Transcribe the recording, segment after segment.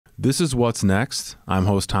This is What's Next. I'm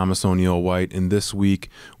host Thomas O'Neill White, and this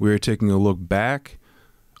week we're taking a look back,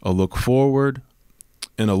 a look forward,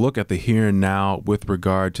 and a look at the here and now with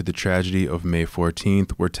regard to the tragedy of May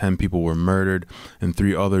 14th, where 10 people were murdered and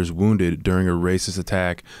 3 others wounded during a racist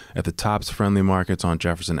attack at the Tops Friendly Markets on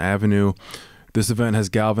Jefferson Avenue. This event has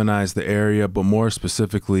galvanized the area, but more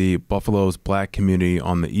specifically, Buffalo's Black community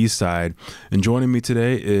on the east side. And joining me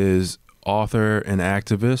today is author and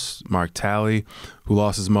activist Mark Talley, who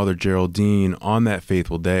lost his mother Geraldine on that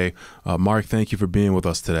fateful day. Mark, thank you for being with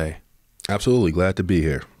us today. Absolutely, glad to be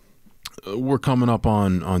here. We're coming up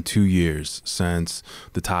on 2 years since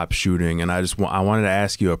the Top shooting, and I wanted to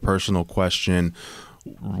ask you a personal question.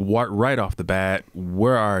 Right off the bat,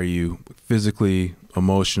 where are you physically,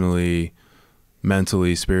 emotionally,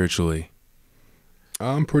 mentally, spiritually?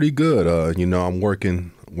 I'm pretty good. I'm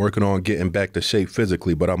working on getting back to shape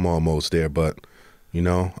physically, but I'm almost there. But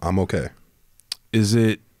I'm okay. Is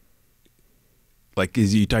it like are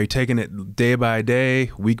you taking it day by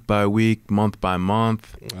day, week by week, month by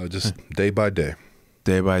month? Just day by day.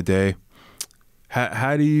 Day by day.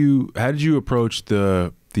 How did you approach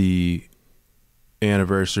the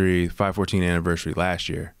anniversary, 5/14 anniversary last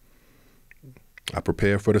year? I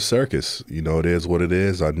prepared for the circus. It is what it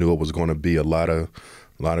is. I knew it was going to be a lot of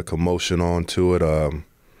commotion onto it.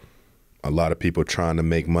 A lot of people trying to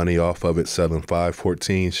make money off of it, selling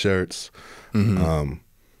 5/14 shirts. Mm-hmm.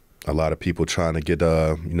 A lot of people trying to get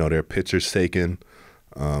their pictures taken.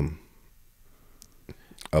 A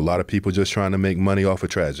lot of people just trying to make money off of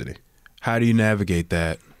tragedy. How do you navigate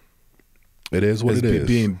that? It is what it is.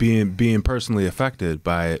 Being personally affected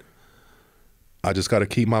by it. I just got to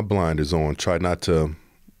keep my blinders on. Try not to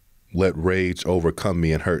let rage overcome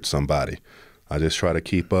me and hurt somebody. I just try to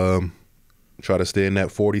keep try to stay in that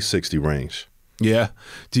 40-60 range. Yeah.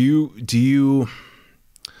 Do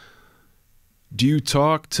you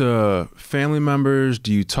talk to family members?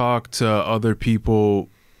 Do you talk to other people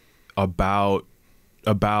about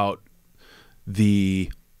these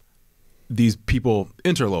people,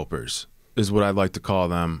 interlopers is what I'd like to call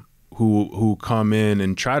them, who come in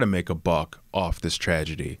and try to make a buck off this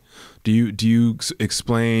tragedy? Do you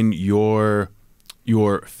explain your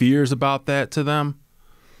fears about that to them?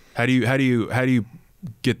 How do you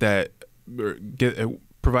get that, or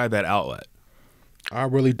provide that outlet? I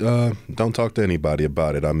really don't talk to anybody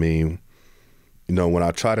about it. I mean, when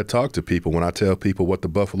I try to talk to people, when I tell people what the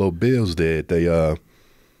Buffalo Bills did, they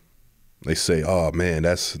say, "Oh man,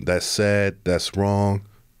 that's sad, that's wrong,"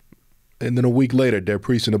 and then a week later they're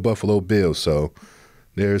preaching the Buffalo Bills. So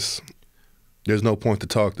there's no point to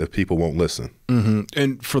talk if people won't listen. Mm-hmm.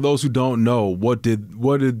 And for those who don't know, what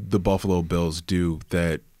did the Buffalo Bills do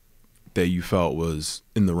that you felt was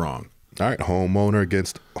in the wrong? All right, home opener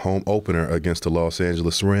against the Los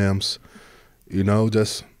Angeles Rams.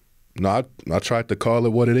 I tried to call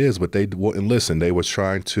it what it is, but they wouldn't listen. They was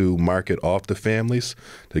trying to market off the families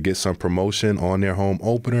to get some promotion on their home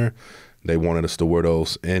opener. They wanted us to wear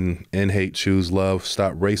those "End Hate, Choose Love,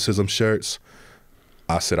 Stop Racism" shirts.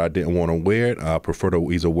 I said I didn't want to wear it. I prefer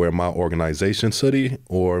to either wear my organization's hoodie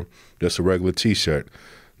or just a regular T-shirt.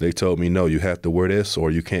 They told me, no, you have to wear this or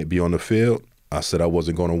you can't be on the field. I said I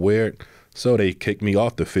wasn't going to wear it. So they kicked me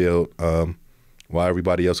off the field while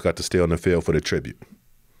everybody else got to stay on the field for the tribute.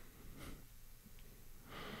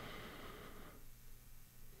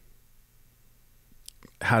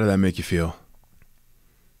 How did that make you feel?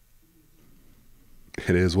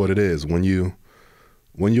 It is what it is. When you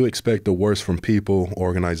expect the worst from people,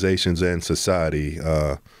 organizations, and society,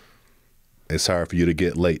 it's hard for you to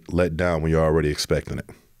get let down when you're already expecting it.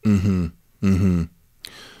 Mm-hmm. Mm-hmm.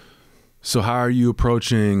 So how are you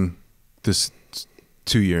approaching this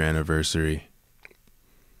 2-year anniversary?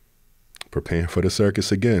 Preparing for the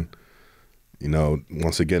circus again.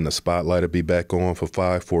 Once again, the spotlight will be back on for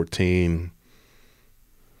 5/14.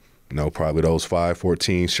 Probably those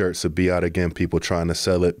 5/14 shirts will be out again. People trying to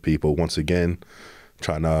sell it. People once again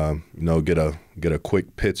trying to get a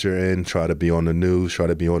quick picture in. Try to be on the news. Try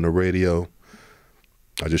to be on the radio.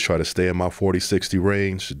 I just try to stay in my 40-60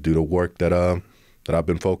 range. Do the work that I've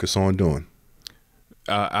been focused on doing.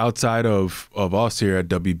 Outside of us here at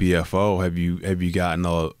WBFO, have you gotten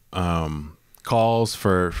calls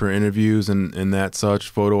for interviews and that such,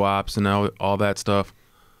 photo ops and all that stuff?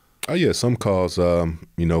 Oh yeah, some calls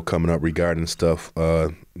coming up regarding stuff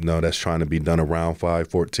that's trying to be done around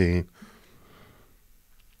 5/14.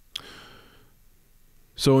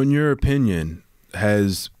 So in your opinion,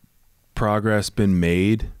 has progress been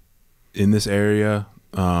made in this area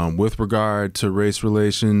with regard to race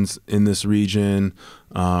relations in this region?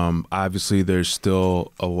 Obviously, there's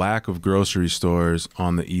still a lack of grocery stores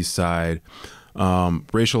on the east side.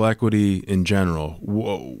 racial equity in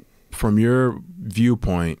general. From your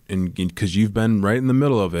viewpoint, and because you've been right in the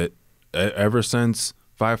middle of it ever since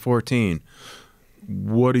 514,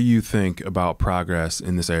 what do you think about progress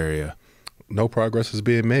in this area? No progress is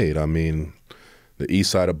being made. I mean, the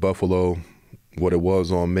east side of Buffalo, what it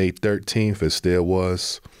was on May 13th, it still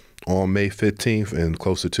was on May 15th and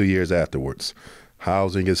close to 2 years afterwards.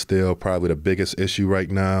 Housing is still probably the biggest issue right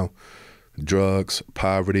now. Drugs,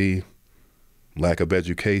 poverty, lack of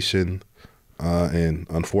education, and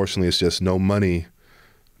unfortunately it's just no money,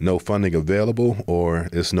 no funding available, or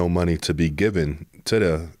it's no money to be given to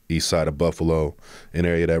the east side of Buffalo, an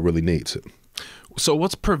area that really needs it. So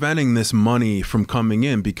what's preventing this money from coming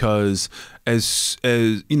in? Because as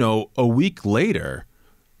you know, a week later,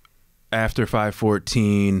 after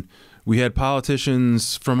 514, we had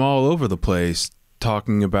politicians from all over the place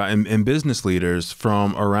talking about, and business leaders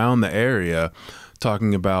from around the area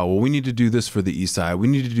talking about, well, we need to do this for the east side. We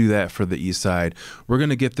need to do that for the east side. We're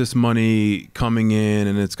going to get this money coming in,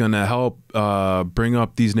 and it's going to help bring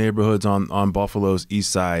up these neighborhoods on Buffalo's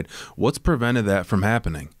east side. What's prevented that from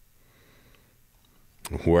happening?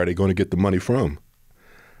 Where are they going to get the money from?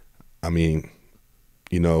 I mean,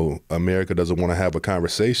 you know, America doesn't want to have a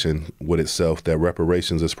conversation with itself that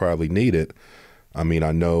reparations is probably needed. I mean,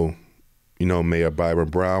 I know, you know, Mayor Byron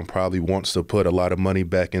Brown probably wants to put a lot of money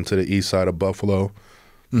back into the east side of Buffalo.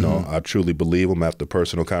 Mm-hmm. No, I truly believe him after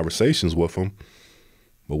personal conversations with him.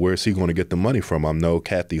 But where is he going to get the money from? I know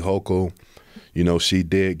Kathy Hochul, you know, she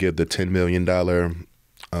did give the $10 million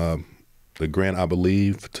the grant, I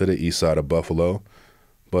believe, to the east side of Buffalo.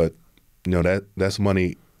 But, you know, that's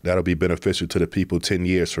money that'll be beneficial to the people 10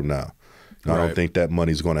 years from now. Right. I don't think that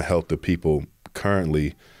money's going to help the people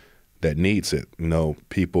currently that needs it. You know,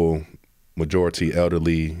 people, majority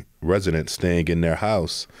elderly residents staying in their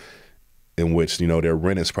house, in which, you know, their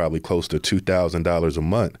rent is probably close to $2,000 a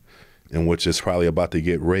month, in which is probably about to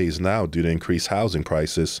get raised now due to increased housing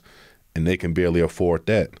prices, and they can barely afford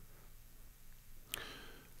that.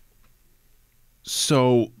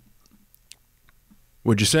 So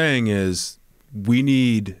what you're saying is we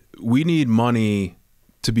need money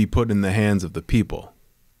to be put in the hands of the people.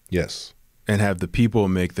 Yes. And have the people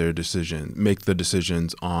make the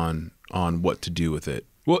decisions on what to do with it.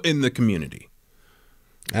 Well, in the community.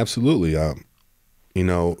 Absolutely. You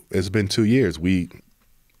know, it's been 2 years. We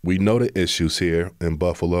know the issues here in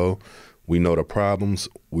Buffalo. We know the problems.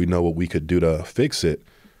 We know what we could do to fix it.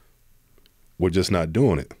 We're just not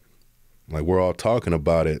doing it. Like, we're all talking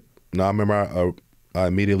about it. Now, I remember I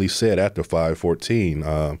immediately said after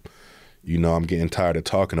 514, you know, I'm getting tired of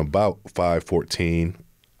talking about 514.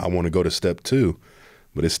 I want to go to step 2.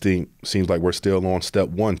 But it seems like we're still on step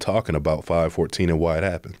 1 talking about 514 and why it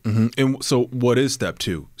happened. Mm-hmm. And so what is step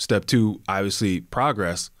 2? Step 2, obviously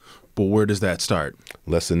progress, but where does that start?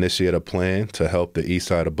 Let's initiate a plan to help the east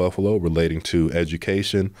side of Buffalo relating to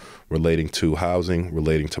education, relating to housing,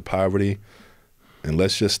 relating to poverty. And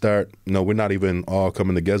let's just start, you know, we're not even all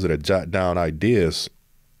coming together to jot down ideas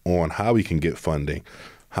on how we can get funding,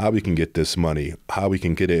 how we can get this money, how we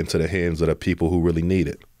can get it into the hands of the people who really need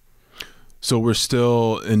it. So we're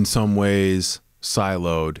still in some ways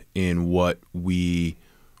siloed in what we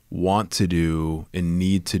want to do and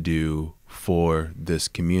need to do for this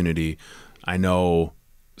community. I know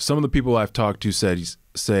some of the people I've talked to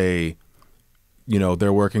say, you know,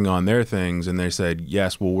 they're working on their things, and they said,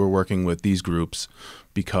 yes, well, we're working with these groups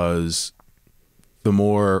because the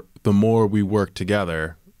more we work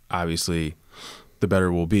together, obviously, the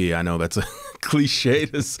better we'll be. I know that's a cliche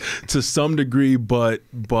to some degree, but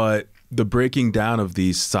the breaking down of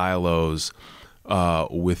these silos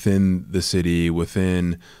within the city,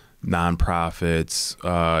 within nonprofits,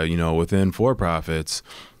 you know, within for-profits,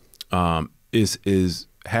 is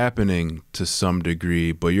happening to some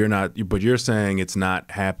degree, but you're saying it's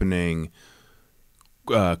not happening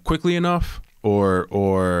quickly enough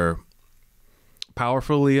or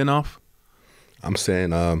powerfully enough? I'm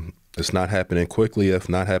saying it's not happening quickly, if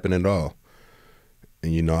not happening at all.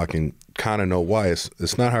 And, you know, I can kind of know why.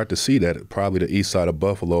 It's not hard to see that probably the east side of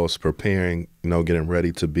Buffalo is preparing, you know, getting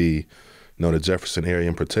ready to be, you know, the Jefferson area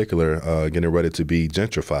in particular, getting ready to be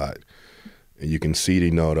gentrified. And you can see, you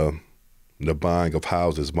know, the buying of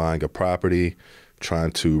houses, buying of property,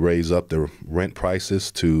 trying to raise up the rent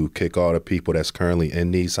prices to kick all the people that's currently in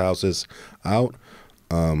these houses out.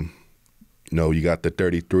 You know, you got the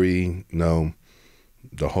 33, you know,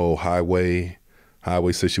 the whole highway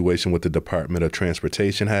situation with the Department of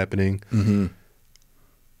Transportation happening. Mm-hmm.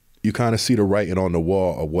 You kind of see the writing on the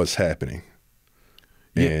wall of what's happening.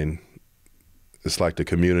 Yeah. And it's like the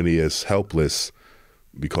community is helpless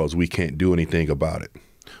because we can't do anything about it.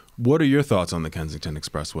 What are your thoughts on the Kensington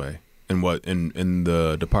Expressway and what in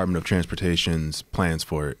the Department of Transportation's plans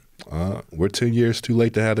for it? We're 10 years too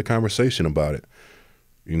late to have the conversation about it.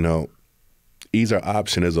 You know, either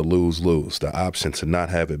option is a lose-lose. The option to not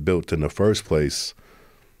have it built in the first place,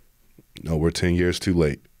 no, we're 10 years too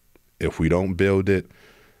late. If we don't build it,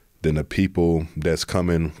 then the people that's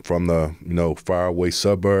coming from the, faraway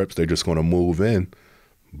suburbs, they're just going to move in,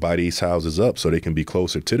 buy these houses up so they can be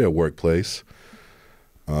closer to their workplace.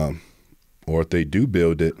 Or if they do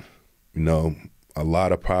build it, a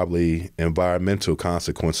lot of probably environmental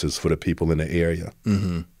consequences for the people in the area.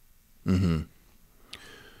 Mm-hmm. Mm-hmm.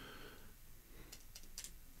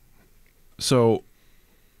 So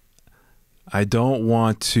I don't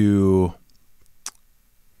want to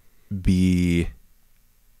be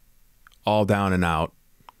all down and out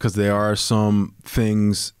because there are some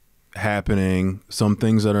things happening, some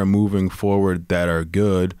things that are moving forward that are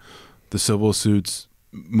good. The civil suits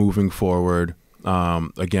moving forward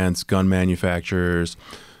against gun manufacturers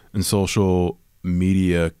and social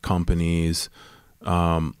media companies,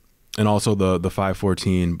 and also the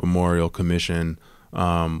 514 Memorial Commission.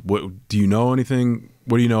 What do you know anything?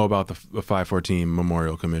 What do you know about the 514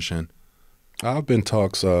 Memorial Commission? I've been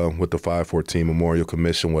talks with the 514 Memorial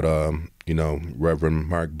Commission with Reverend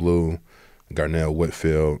Mark Blue, Garnell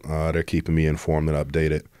Whitfield. They're keeping me informed and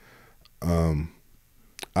updated.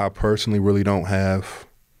 I personally really don't have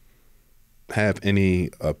any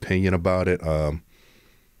opinion about it. I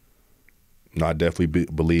definitely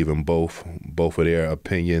believe in both of their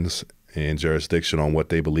opinions and jurisdiction on what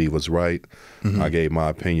they believe was right. Mm-hmm. I gave my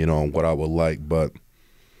opinion on what I would like, but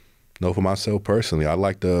for myself personally, I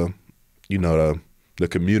like the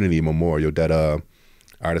community memorial that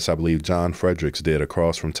artist, I believe, John Fredericks did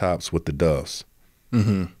across from Tops with the Doves.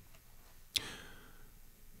 Mm-hmm.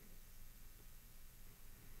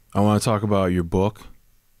 I want to talk about your book,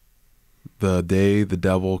 The Day the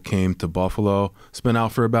Devil Came to Buffalo. It's been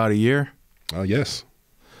out for about a year. Oh, yes.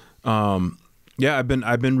 Yeah, I've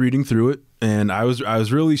been reading through it, and I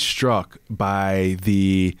was really struck by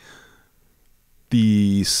the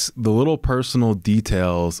little personal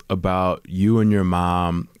details about you and your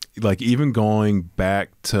mom, like even going back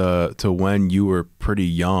to when you were pretty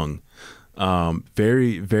young.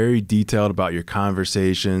 Very, very detailed about your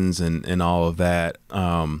conversations and all of that.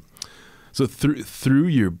 So through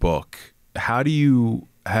your book, how do you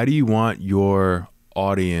want your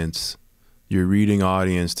audience, your reading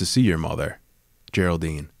audience, to see your mother,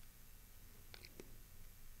 Geraldine?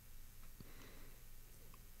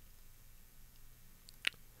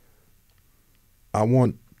 I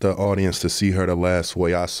want the audience to see her the last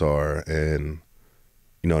way I saw her, and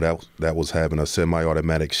that was having a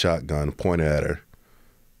semi-automatic shotgun pointed at her,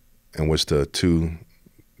 in which the two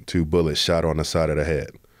bullets shot on the side of the head.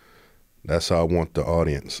 That's how I want the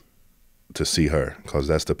audience to see her, because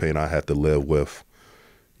that's the pain I had to live with,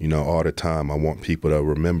 all the time. I want people to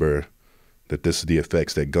remember that this is the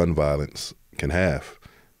effects that gun violence can have.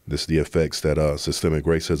 This is the effects that systemic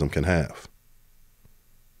racism can have.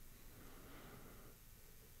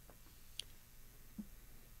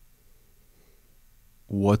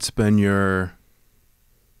 What's been your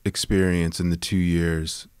experience in the 2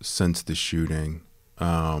 years since the shooting?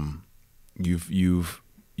 You've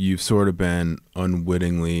sort of been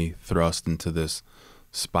unwittingly thrust into this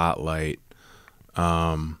spotlight.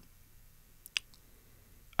 I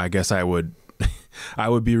guess I would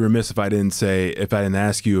be remiss if I didn't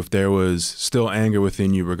ask you if there was still anger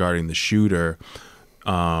within you regarding the shooter.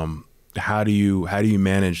 How do you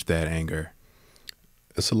manage that anger?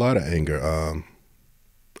 It's a lot of anger.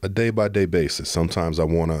 A day-by-day basis. Sometimes I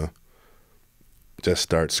want to just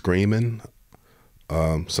start screaming.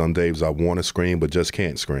 Some days I want to scream but just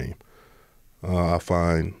can't scream. I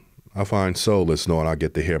find solace knowing I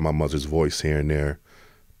get to hear my mother's voice here and there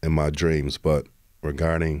in my dreams. But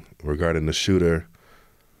regarding the shooter,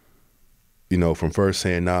 from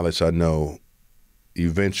firsthand knowledge, I know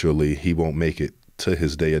eventually he won't make it to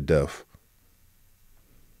his day of death.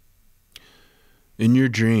 In your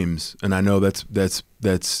dreams, and I know that's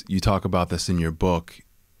you talk about this in your book,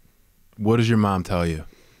 what does your mom tell you?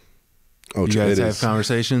 Oh, you guys have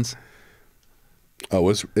conversations? Oh,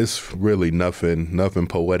 it's really nothing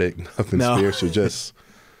poetic, nothing spiritual, just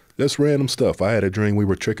random stuff. I had a dream we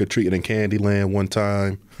were trick-or-treating in Candyland one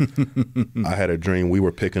time. I had a dream we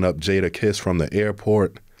were picking up Jada Kiss from the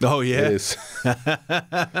airport. Oh, yeah? It's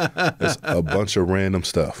a bunch of random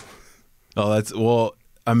stuff. Oh,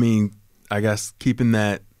 I guess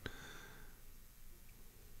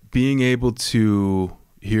being able to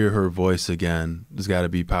hear her voice again has got to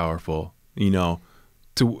be powerful. Is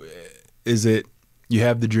it you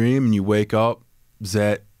have the dream and you wake up? Is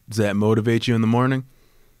that Does that motivate you in the morning?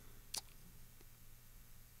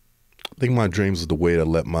 I think my dreams is the way to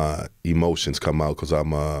let my emotions come out, because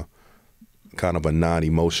I'm kind of a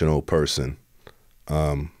non-emotional person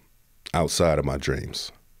outside of my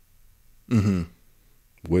dreams. Mm-hmm.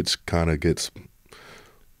 Which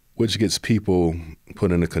gets people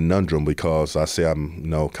put in a conundrum, because I say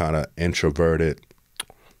I'm, kind of introverted,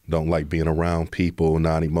 don't like being around people,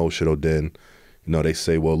 non-emotional. Then, they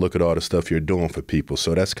say, well, look at all the stuff you're doing for people.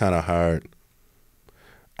 So that's kind of hard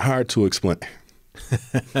to explain.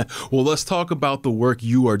 Well, let's talk about the work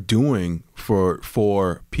you are doing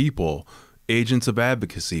for people, Agents of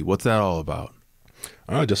Advocacy. What's that all about?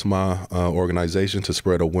 Just my organization to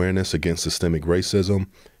spread awareness against systemic racism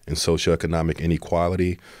and socioeconomic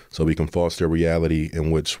inequality, so we can foster a reality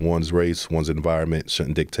in which one's race, one's environment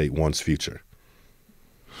shouldn't dictate one's future.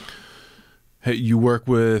 Hey, you work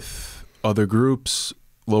with other groups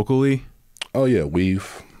locally? Oh, yeah.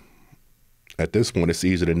 At this point, it's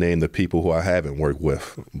easy to name the people who I haven't worked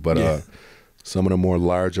with. But yeah. Some of the more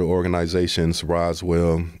larger organizations,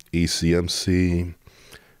 Roswell, ECMC,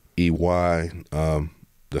 EY,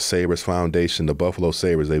 the Sabres Foundation, the Buffalo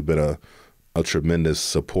Sabres, they've been a tremendous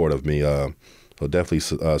support of me. So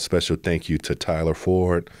definitely a special thank you to Tyler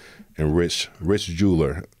Ford and Rich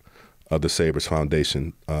Jeweler of the Sabres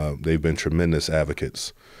Foundation. They've been tremendous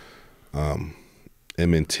advocates.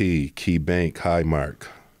 M&T, Key Bank, Highmark,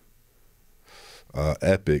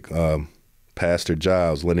 Epic, Pastor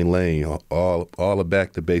Giles, Lenny Lane, all of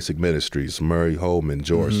Back to Basic Ministries, Murray Holman,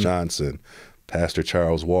 George Johnson, Pastor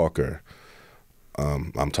Charles Walker.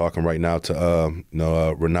 I'm talking right now to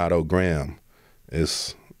Renato Graham.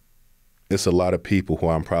 It's a lot of people who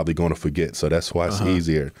I'm probably going to forget, so that's why it's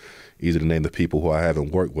easy to name the people who I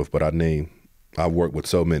haven't worked with, but I've worked with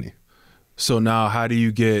so many. So now how do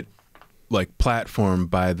you get platformed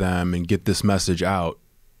by them and get this message out?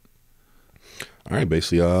 All right,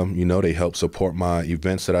 basically, they help support my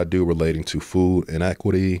events that I do relating to food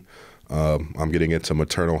inequity. I'm getting into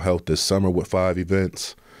maternal health this summer with 5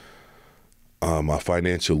 events. My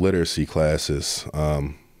financial literacy classes,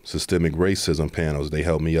 systemic racism panels, they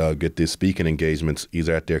help me get these speaking engagements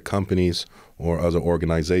either at their companies or other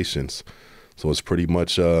organizations. So it's pretty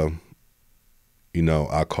much, I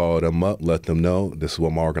call them up, let them know this is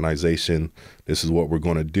what my organization, this is what we're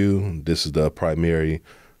going to do. This is the primary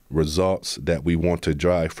results that we want to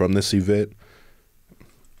drive from this event.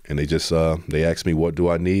 And they just, they ask me, what do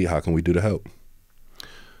I need? How can we do to help?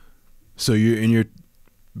 So you're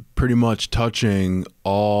pretty much touching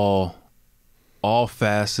all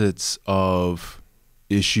facets of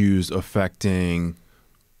issues affecting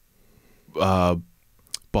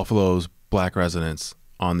Buffalo's Black residents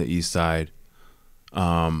on the east side.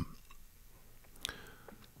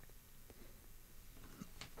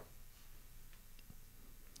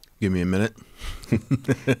 Give me a minute.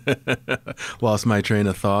 Lost my train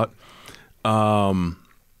of thought.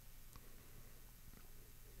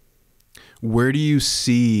 Where do you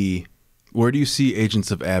see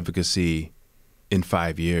Agents of Advocacy in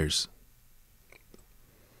 5 years?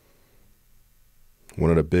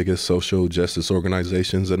 One of the biggest social justice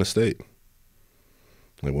organizations in the state.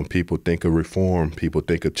 Like, when people think of reform, people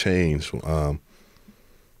think of change. When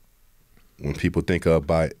people think of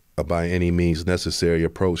by any means necessary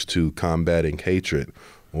approach to combating hatred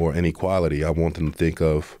or inequality, I want them to think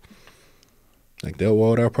of,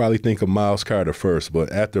 they'll probably think of Miles Carter first,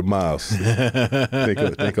 but after Miles,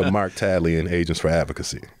 think of Mark Talley and Agents for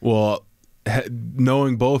Advocacy. Well,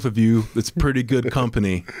 knowing both of you, it's pretty good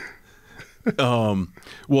company.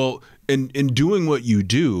 Well, in doing what you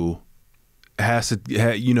do, has to,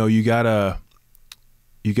 you gotta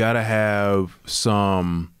have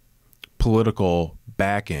some political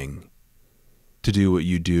backing to do what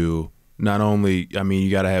you do. Not only,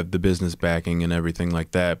 you got to have the business backing and everything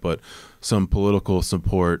like that, but some political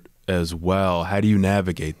support as well. How do you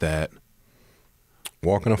navigate that?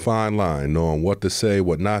 Walking a fine line, knowing what to say,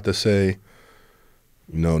 what not to say,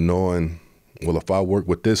 knowing, well, if I work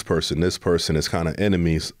with this person is kind of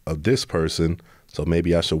enemies of this person, so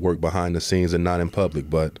maybe I should work behind the scenes and not in public.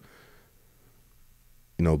 But,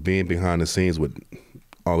 being behind the scenes with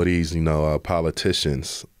all of these,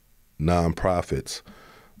 politicians, nonprofits,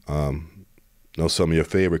 some of your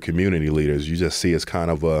favorite community leaders, you just see it's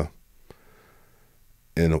kind of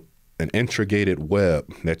an intricated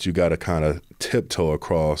web that you got to kind of tiptoe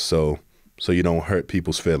across so you don't hurt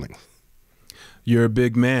people's feelings. You're a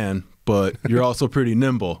big man, but you're also pretty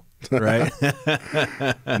nimble, right?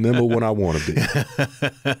 Nimble when I want to be.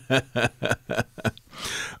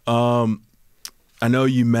 I know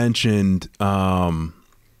you mentioned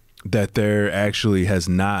that there actually has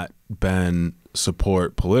not been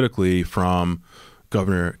support politically from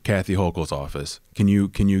Governor Kathy Hochul's office. Can you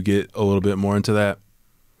get a little bit more into that?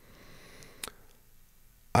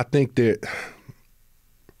 I think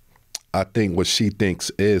what she thinks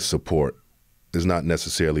is support is not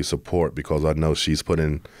necessarily support, because I know she's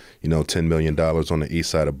putting, $10 million on the east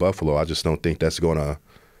side of Buffalo. I just don't think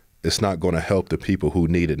it's not going to help the people who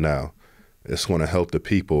need it now. It's going to help the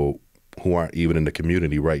people who aren't even in the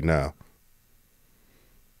community right now.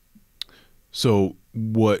 So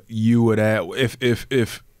what you would add,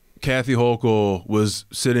 if Kathy Hochul was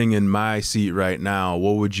sitting in my seat right now,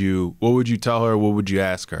 what would you tell her? What would you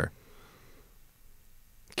ask her?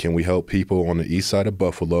 Can we help people on the east side of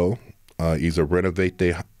Buffalo either renovate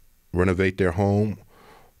their home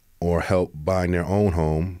or help buying their own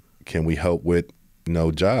home? Can we help with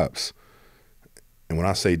jobs? And when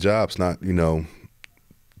I say jobs, not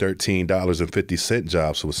 $13.50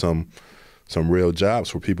 jobs, with some real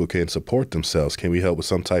jobs where people can support themselves. Can we help with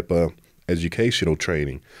some type of educational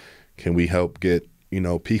training? Can we help get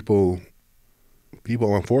people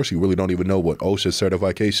unfortunately really don't even know what OSHA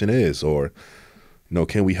certification is, or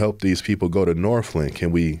can we help these people go to Northland?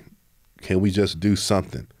 Can we just do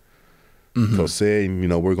something? Mm-hmm. Because saying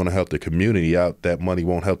we're going to help the community out, that money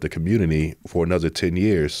won't help the community for another 10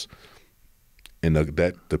 years, and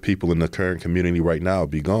the people in the current community right now will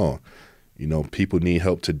be gone. People need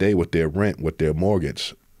help today with their rent, with their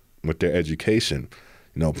mortgage, with their education,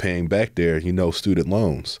 paying back their student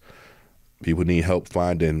loans. People need help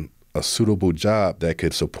finding a suitable job that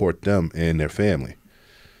could support them and their family,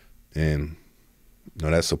 and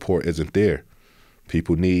that support isn't there.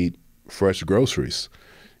 People need fresh groceries.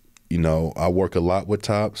 I work a lot with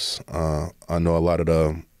Tops. I know a lot of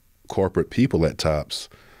the corporate people at Tops.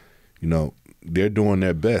 They're doing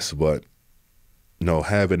their best, but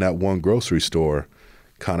having that one grocery store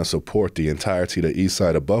kind of support the entirety of the east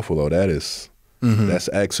side of Buffalo, that's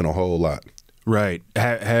asking a whole lot. Right.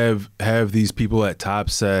 Have these people at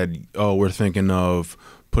Tops said, "Oh, we're thinking of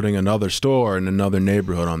putting another store in another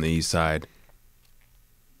neighborhood on the east side"?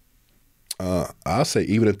 I'll say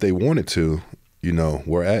even if they wanted to,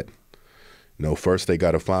 first they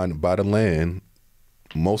got to buy the land.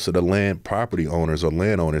 Most of the land property owners or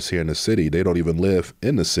landowners here in the city, they don't even live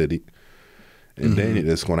in the city. And then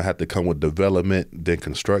it's going to have to come with development, then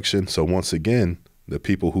construction. So once again, the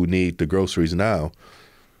people who need the groceries now,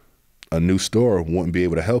 a new store wouldn't be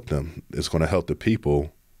able to help them. It's going to help the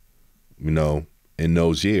people, in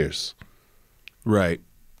those years. Right.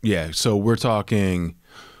 Yeah. So we're talking,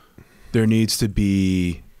 there needs to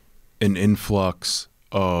be an influx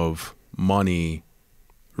of money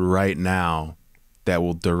right now that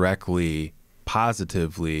will directly,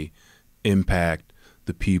 positively impact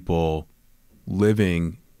the people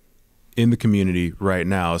living in the community right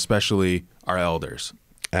now, especially our elders.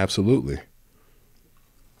 Absolutely.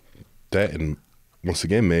 That, and once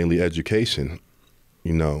again, mainly education.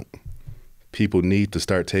 People need to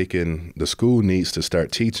start the school needs to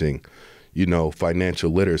start teaching,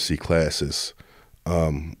 financial literacy classes.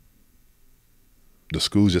 The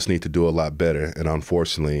schools just need to do a lot better. And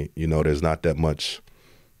unfortunately, there's not that much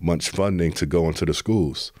funding to go into the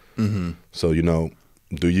schools. Mm-hmm. So,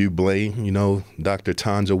 do you blame, Dr.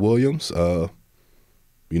 Tanja Williams?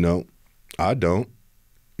 I don't.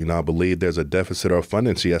 I believe there's a deficit or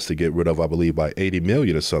funding she has to get rid of, I believe, by $80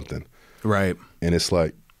 million or something. Right. And it's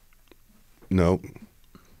like,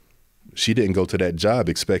 she didn't go to that job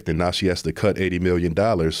expecting now she has to cut $80 million,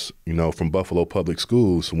 from Buffalo Public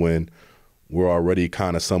Schools when we're already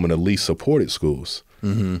kind of some of the least supported schools.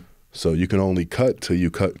 Mm-hmm. So you can only cut till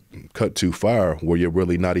you cut too far where you're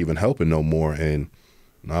really not even helping no more. And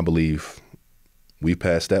I believe we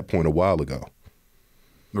passed that point a while ago.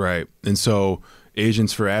 Right. And so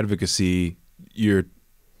Agents for Advocacy, you're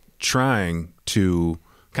trying to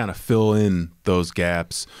kind of fill in those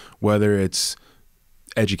gaps, whether it's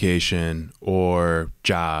education or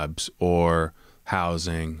jobs or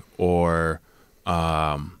housing or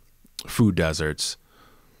food deserts.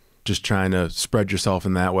 Just trying to spread yourself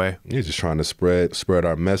in that way? Yeah, just trying to spread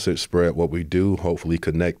our message, spread what we do, hopefully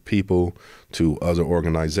connect people to other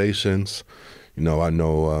organizations. I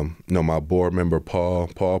know my board member,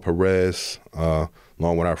 Paul Perez, along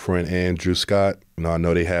with our friend Andrew Scott. I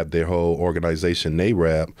know they have their whole organization,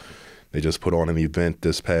 NARAB. They just put on an event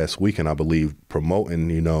this past weekend, I believe,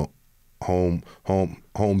 promoting, home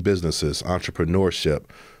businesses, entrepreneurship,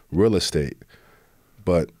 real estate.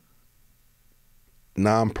 But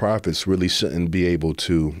nonprofits really shouldn't be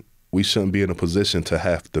we shouldn't be in a position to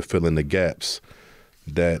have to fill in the gaps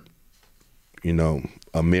that,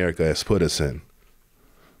 America has put us in.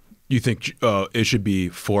 You think it should be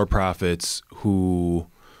for-profits who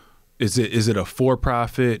Is it a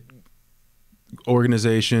for-profit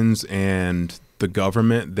organizations and the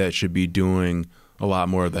government that should be doing a lot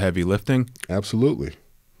more of the heavy lifting? Absolutely.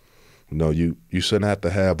 No, you shouldn't have to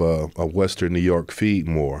have a Western New York Feed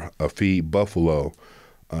More, a Feed Buffalo,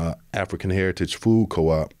 African Heritage Food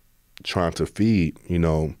Co-op trying to feed,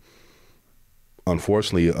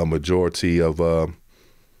 unfortunately, a majority of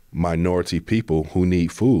minority people who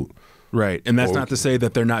need food. Right. And that's not to say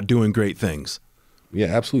that they're not doing great things. Yeah,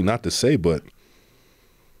 absolutely not to say, but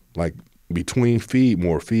like between Feed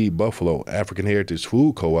More, Feed Buffalo, African Heritage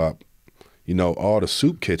Food Co-op, all the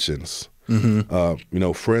soup kitchens,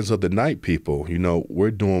 Friends of the Night people,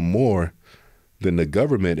 we're doing more than the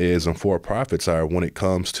government is and for-profits are when it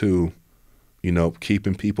comes to,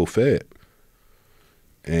 keeping people fed.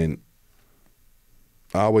 And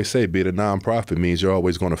I always say being a nonprofit means you're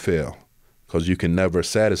always going to fail because you can never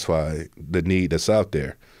satisfy the need that's out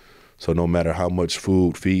there. So no matter how much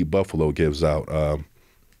food Feed Buffalo gives out,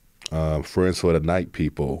 Friends of the Night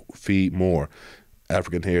people, Feed More,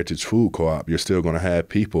 African Heritage Food Co-op, you're still going to have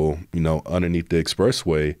people, underneath the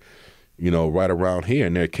expressway, right around here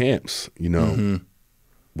in their camps, with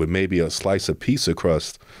maybe a slice of pizza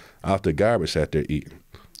crust out the garbage that they're eating.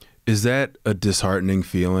 Is that a disheartening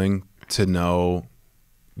feeling to know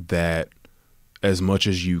that as much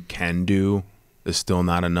as you can do is still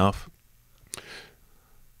not enough?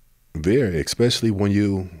 Very, especially when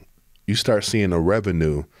you start seeing the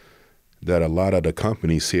revenue that a lot of the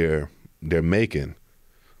companies here, they're making.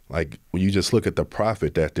 Like when you just look at the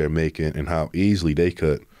profit that they're making and how easily they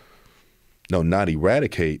could, not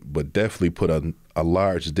eradicate, but definitely put a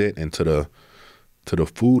large dent into the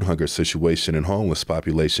food hunger situation and homeless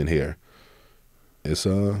population here. It's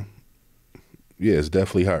it's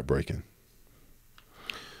definitely heartbreaking.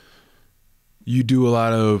 You do a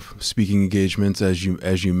lot of speaking engagements, as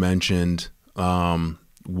you mentioned. What's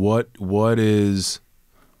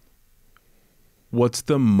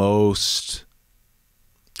the most,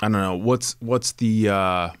 I don't know, what's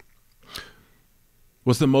the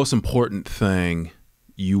most important thing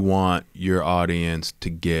you want your audience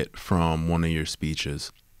to get from one of your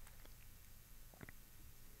speeches?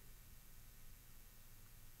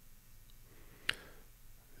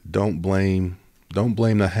 Don't blame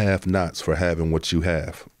the have-nots for having what you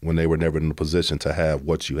have when they were never in a position to have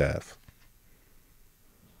what you have.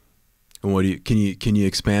 And can you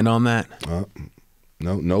expand on that?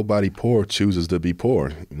 No, nobody poor chooses to be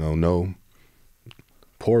poor. No,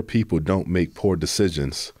 poor people don't make poor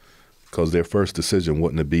decisions because their first decision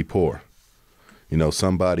wasn't to be poor.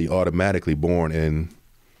 Somebody automatically born in,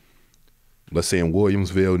 let's say in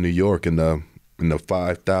Williamsville, New York, in the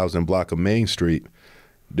 5,000 block of Main Street,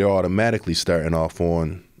 they're automatically starting off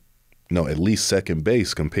on, at least second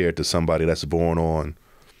base compared to somebody that's born on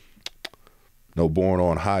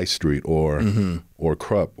High Street or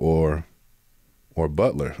Krupp or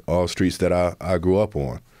Butler, all streets that I grew up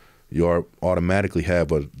on. You automatically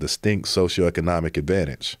have a distinct socioeconomic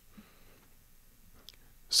advantage.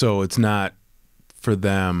 So it's not for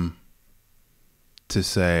them to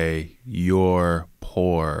say you're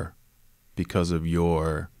poor because of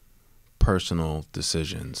your personal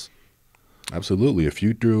decisions. Absolutely. If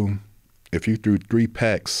you threw 3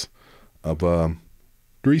 packs of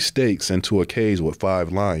 3 steaks into a cage with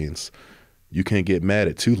 5 lions, you can't get mad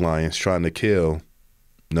at 2 lions trying to kill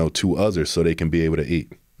 2 others so they can be able to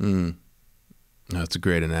eat. That's a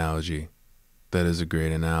great analogy. That is a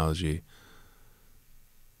great analogy.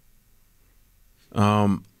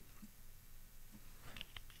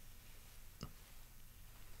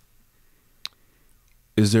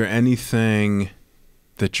 Is there anything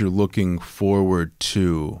that you're looking forward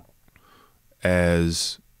to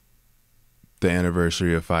as the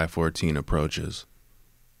anniversary of 514 approaches?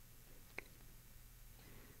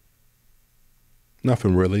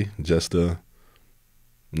 Nothing really. Just a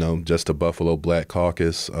Buffalo Black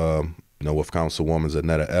Caucus, with Councilwoman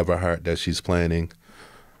Zanetta Everhart that she's planning.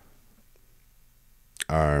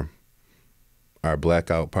 Our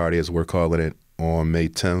blackout party, as we're calling it, on May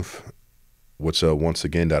 10th, which once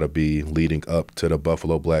again, that'll be leading up to the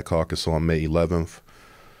Buffalo Black Caucus on May 11th.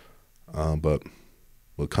 But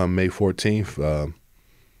we'll come May 14th,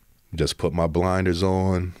 just put my blinders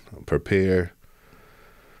on, prepare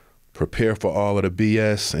for all of the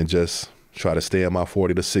BS, and just try to stay in my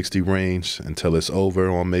 40 to 60 range until it's over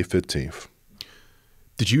on May 15th.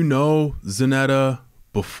 Did you know Zanetta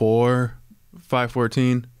before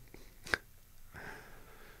 514?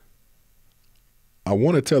 I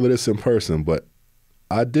want to tell her this in person, but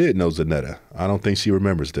I did know Zanetta. I don't think she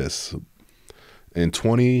remembers this. In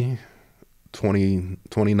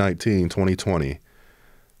 2019, 2020,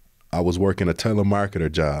 I was working a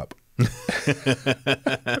telemarketer job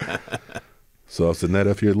So, Zanetta,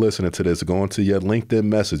 if you're listening to this, go into your LinkedIn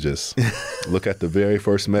messages. Look at the very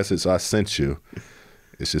first message I sent you.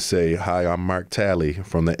 It should say, "Hi, I'm Mark Talley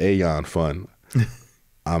from the Aon Fund.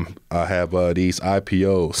 I have these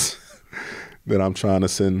IPOs that I'm trying to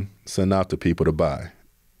send out to people to buy."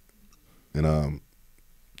 And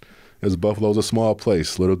as Buffalo's a small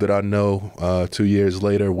place, little did I know, 2 years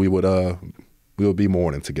later we would be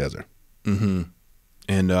mourning together. Mm-hmm.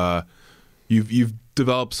 And you've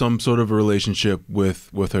developed some sort of a relationship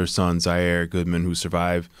with her son Zaire Goodman, who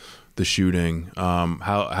survived the shooting.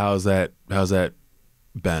 How's that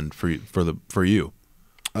been for you?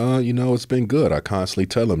 It's been good. I constantly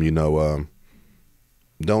tell him,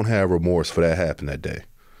 don't have remorse for that happened that day.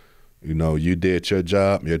 You did your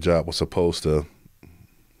job. Your job was supposed to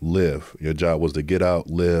live. Your job was to get out,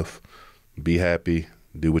 live, be happy,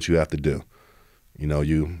 do what you have to do.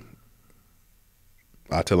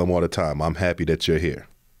 I tell him all the time, I'm happy that you're here.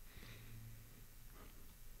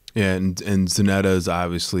 Yeah, and Zanetta's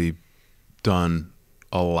obviously done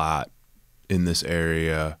a lot in this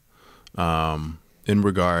area in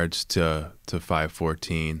regards to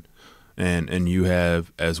 514, and you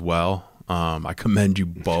have as well. I commend you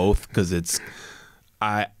both, because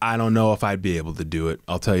I don't know if I'd be able to do it.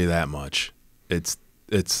 I'll tell you that much. It's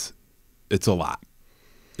a lot.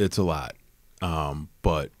 It's a lot.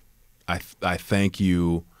 But I thank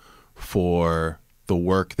you for the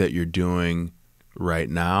work that you're doing right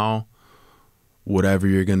now. Whatever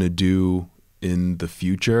you're going to do in the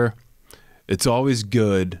future, it's always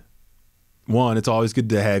good. One, it's always good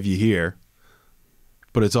to have you here,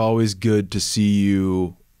 but it's always good to see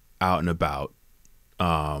you out and about.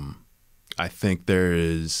 I think there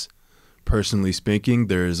is, personally speaking,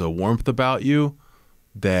 there is a warmth about you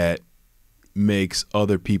that makes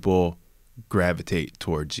other people gravitate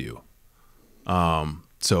towards you.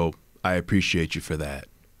 So I appreciate you for that.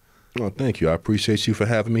 Well, thank you. I appreciate you for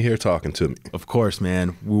having me here talking to me. Of course,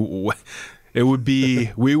 man. We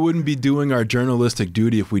wouldn't be doing our journalistic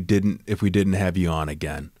duty if we didn't have you on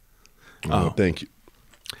again. Thank you.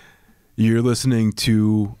 You're listening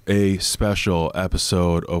to a special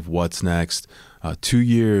episode of What's Next, 2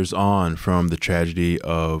 years on from the tragedy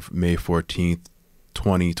of May 14th,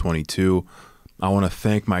 2022. I want to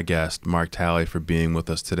thank my guest, Mark Talley, for being with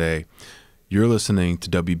us today. You're listening to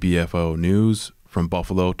WBFO News from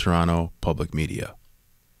Buffalo, Toronto Public Media.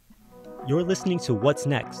 You're listening to What's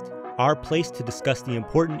Next, our place to discuss the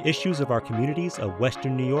important issues of our communities of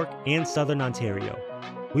Western New York and Southern Ontario.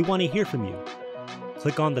 We want to hear from you.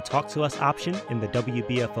 Click on the Talk to Us option in the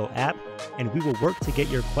WBFO app, and we will work to get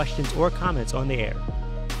your questions or comments on the air.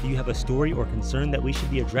 Do you have a story or concern that we should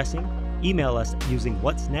be addressing? Email us using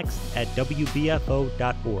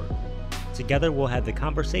whatsnext@wbfo.org. Together, we'll have the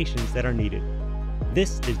conversations that are needed.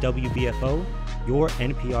 This is WBFO, your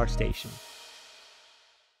NPR station.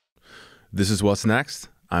 This is What's Next.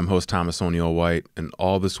 I'm host Thomas O'Neill White, and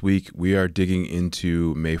all this week we are digging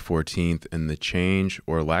into May 14th and the change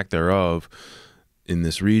or lack thereof in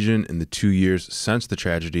this region in the 2 years since the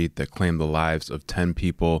tragedy that claimed the lives of 10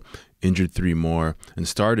 people, injured 3 more, and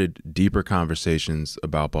started deeper conversations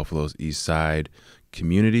about Buffalo's East Side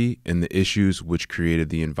community and the issues which created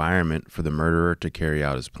the environment for the murderer to carry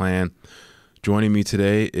out his plan. Joining me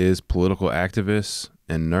today is political activist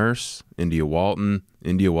and nurse, India Walton.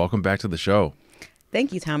 India, welcome back to the show.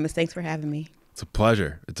 Thank you, Thomas. Thanks for having me. It's a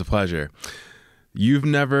pleasure. It's a pleasure. You've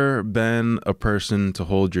never been a person to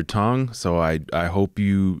hold your tongue, so I hope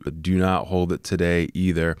you do not hold it today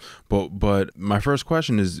either. But my first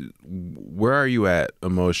question is, where are you at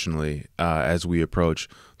emotionally as we approach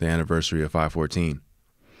the anniversary of 514?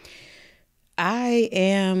 I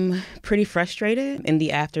am pretty frustrated. In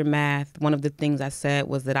the aftermath, one of the things I said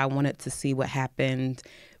was that I wanted to see what happened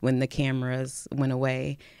when the cameras went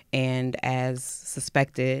away. And as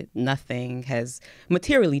suspected, nothing has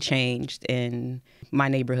materially changed in my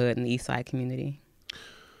neighborhood and the East Side community.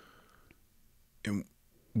 And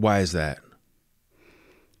why is that?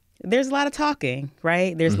 There's a lot of talking,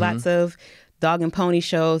 right? There's lots of dog and pony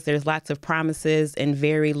shows. There's lots of promises and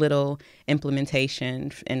very little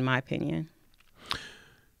implementation, in my opinion.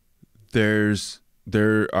 There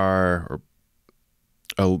are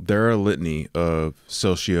a litany of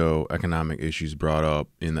socioeconomic issues brought up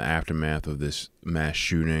in the aftermath of this mass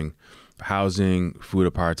shooting: housing,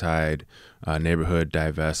 food apartheid, neighborhood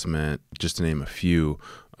divestment, just to name a few.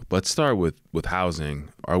 Let's start with housing.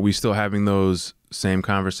 Are we still having those same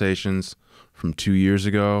conversations from 2 years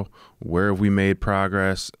ago? Where have we made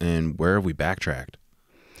progress, and where have we backtracked?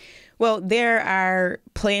 Well, there are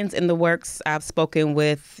plans in the works. I've spoken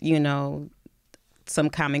with, some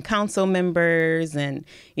Common Council members. And,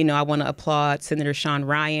 I want to applaud Senator Sean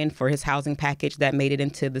Ryan for his housing package that made it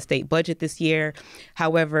into the state budget this year.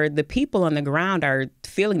 However, the people on the ground are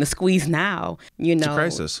feeling the squeeze now. It's a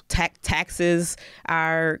crisis. Taxes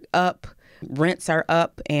are up. Rents are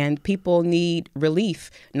up and people need relief,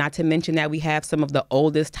 not to mention that we have some of the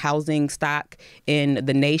oldest housing stock in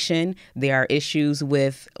the nation. There are issues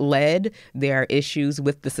with lead. There are issues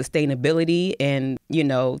with the sustainability and,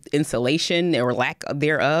 insulation or lack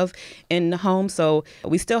thereof in the home. So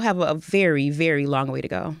we still have a very, very long way to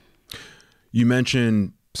go. You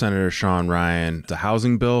mentioned Senator Sean Ryan, the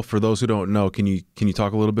housing bill. For those who don't know, can you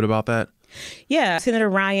talk a little bit about that? Yeah, Senator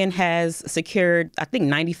Ryan has secured, I think,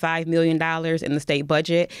 $95 million in the state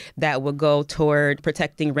budget that will go toward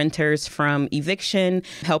protecting renters from eviction,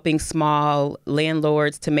 helping small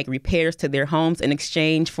landlords to make repairs to their homes in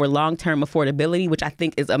exchange for long-term affordability, which I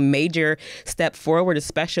think is a major step forward,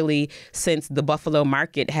 especially since the Buffalo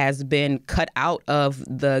market has been cut out of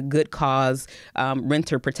the good cause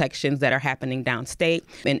renter protections that are happening downstate,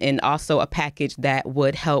 and also a package that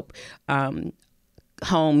would help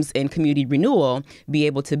homes and community renewal be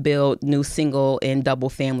able to build new single and double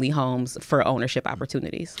family homes for ownership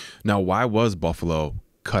opportunities. Now, why was Buffalo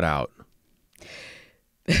cut out?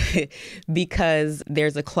 Because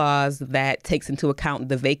there's a clause that takes into account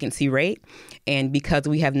the vacancy rate. And because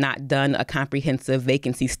we have not done a comprehensive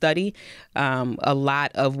vacancy study, a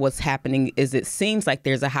lot of what's happening is it seems like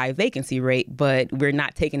there's a high vacancy rate, but we're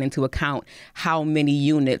not taking into account how many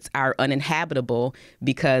units are uninhabitable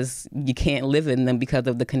because you can't live in them because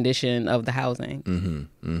of the condition of the housing.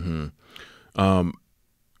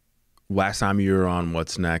 Last time you were on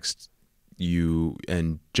What's Next, you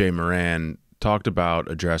and Jay Moran talked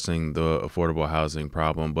about addressing the affordable housing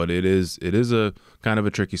problem, but it is a kind of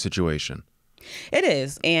a tricky situation. It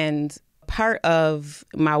is. And part of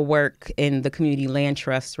my work in the Community Land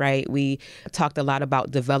Trust, right, we talked a lot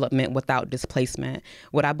about development without displacement.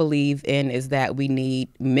 What I believe in is that we need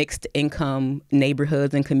mixed income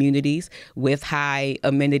neighborhoods and communities with high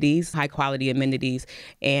amenities, high quality amenities.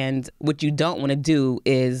 And what you don't want to do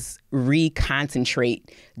is reconcentrate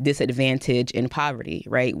disadvantage and poverty,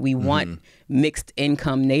 right? We want mixed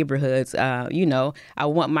income neighborhoods. I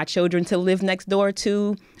want my children to live next door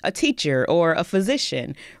to a teacher or a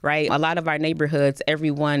physician, right? A lot of our neighborhoods,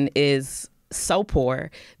 everyone is so poor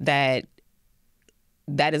that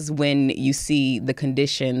is when you see the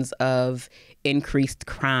conditions of increased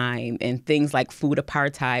crime and things like food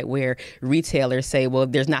apartheid, where retailers say, well,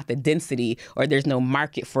 there's not the density or there's no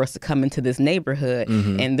market for us to come into this neighborhood.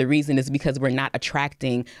 And the reason is because we're not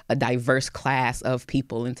attracting a diverse class of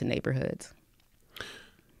people into neighborhoods.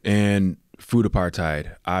 And food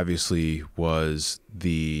apartheid obviously was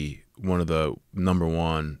one of the number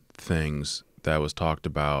one things that was talked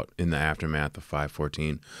about in the aftermath of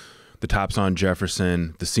 5/14. The Tops on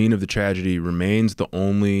Jefferson, the scene of the tragedy, remains the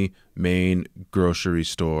only major grocery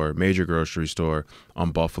store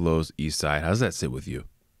on Buffalo's east side. How does that sit with you?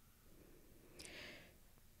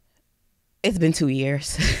 It's been 2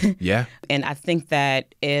 years. Yeah. And I think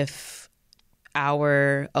that if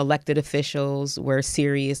our elected officials were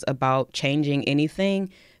serious about changing anything,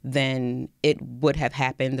 then it would have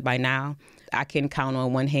happened by now. I can count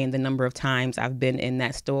on one hand the number of times I've been in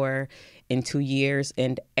that store in 2 years,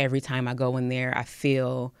 and every time I go in there, I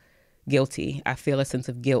feel guilty. I feel a sense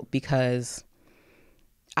of guilt because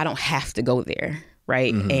I don't have to go there,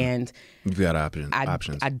 right? And you've got options.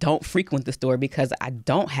 I don't frequent the store because I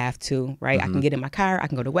don't have to, right? I can get in my car, I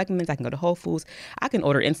can go to Wegmans, I can go to Whole Foods, I can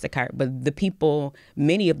order Instacart. But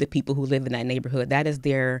many of the people who live in that neighborhood, that is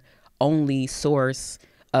their only source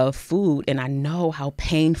of food. And I know how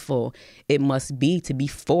painful it must be to be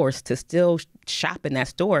forced to still shop in that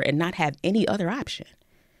store and not have any other option.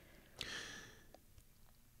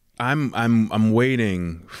 I'm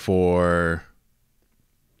waiting for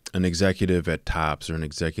an executive at Tops or an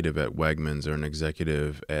executive at Wegmans or an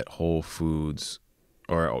executive at Whole Foods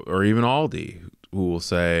or even Aldi who will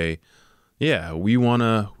say, yeah, we want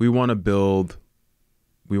to build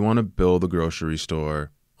a grocery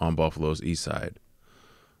store on Buffalo's east side.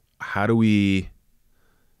 How do we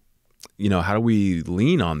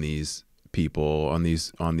lean on these people, on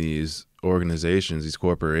these organizations, these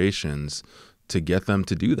corporations, to get them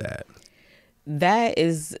to do that? That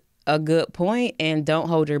is a good point, and don't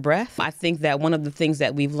hold your breath. I think that one of the things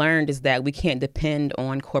that we've learned is that we can't depend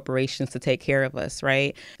on corporations to take care of us,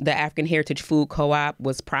 right? The African Heritage Food Co-op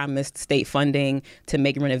was promised state funding to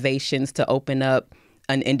make renovations to open up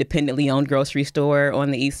an independently owned grocery store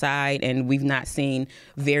on the east side, and we've not seen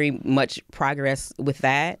very much progress with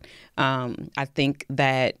that. I think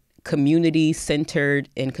that community-centered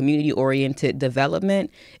and community-oriented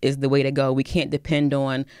development is the way to go. We can't depend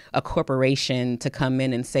on a corporation to come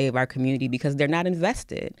in and save our community because they're not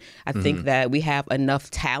invested. I think that we have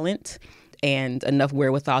enough talent and enough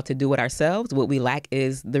wherewithal to do it ourselves. What we lack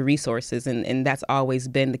is the resources, and that's always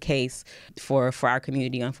been the case for our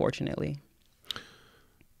community, unfortunately.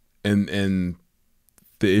 And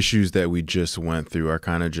the issues that we just went through are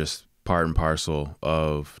kind of just part and parcel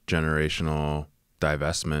of generational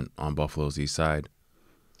divestment on Buffalo's East Side.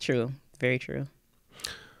 True. Very true.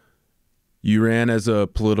 You ran as a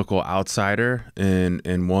political outsider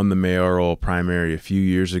and won the mayoral primary a few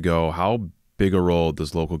years ago. How big a role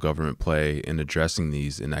does local government play in addressing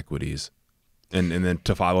these inequities? And then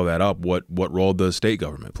to follow that up, what role does state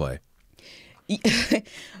government play?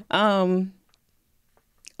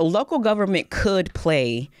 Local government could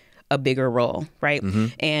play a bigger role, right?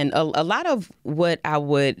 And a lot of what I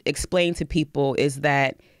would explain to people is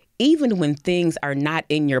that even when things are not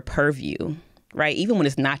in your purview, right, even when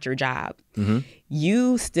it's not your job,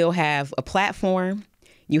 you still have a platform,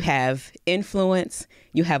 you have influence,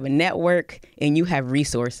 you have a network, and you have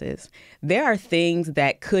resources. There are things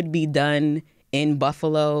that could be done in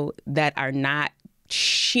Buffalo that are not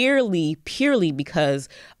purely because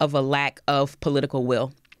of a lack of political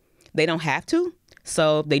will. They don't have to,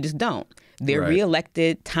 so they just don't. They're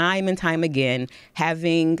reelected time and time again,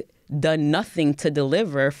 having done nothing to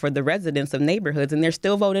deliver for the residents of neighborhoods, and they're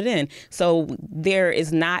still voted in. So there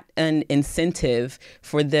is not an incentive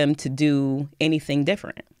for them to do anything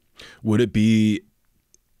different. Would it be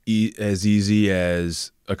as easy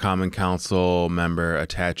as a common council member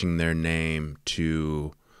attaching their name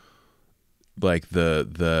to like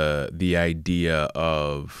the idea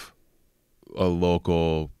of a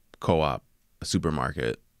local co-op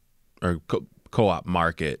supermarket or co-op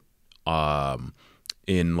market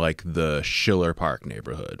in like the Schiller Park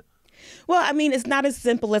neighborhood? Well, I mean, it's not as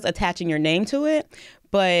simple as attaching your name to it,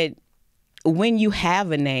 but when you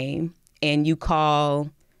have a name and you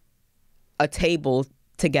call a table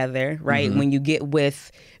together, right? When you get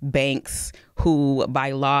with banks who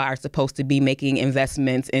by law are supposed to be making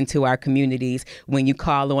investments into our communities, when you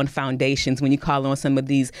call on foundations, when you call on some of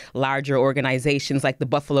these larger organizations like the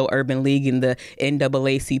Buffalo Urban League and the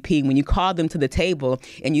NAACP, when you call them to the table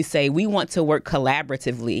and you say, we want to work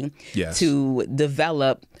collaboratively to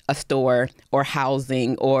develop a store or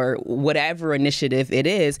housing or whatever initiative it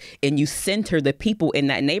is, and you center the people in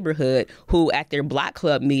that neighborhood who at their block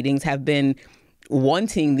club meetings have been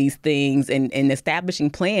wanting these things and establishing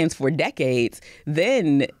plans for decades,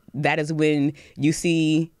 then that is when you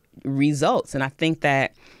see results. And I think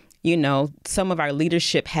that, you know, some of our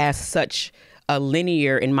leadership has such a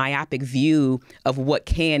linear and myopic view of what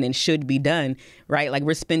can and should be done, right? Like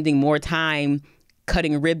we're spending more time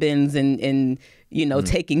cutting ribbons and you know,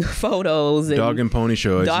 taking photos and dog and pony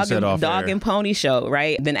show, as you said off dog air. and pony show,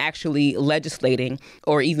 right? Than actually legislating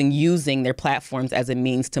or even using their platforms as a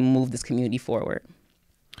means to move this community forward.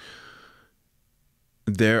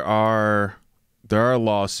 There are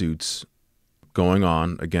lawsuits going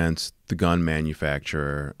on against the gun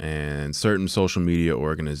manufacturer and certain social media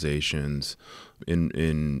organizations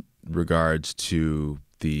in regards to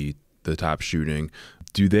the top shooting.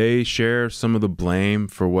 Do they share some of the blame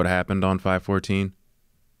for what happened on 5/14?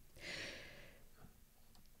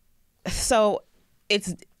 So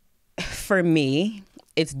for me,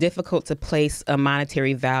 it's difficult to place a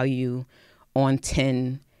monetary value on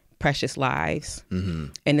 10 precious lives.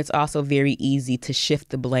 And it's also very easy to shift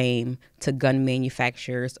the blame to gun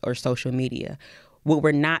manufacturers or social media. What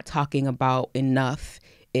we're not talking about enough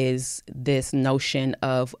is this notion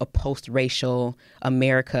of a post-racial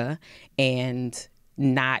America and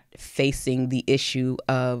not facing the issue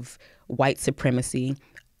of white supremacy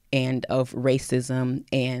and of racism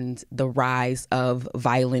and the rise of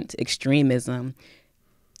violent extremism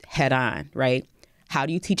head on, right? How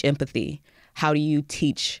do you teach empathy? How do you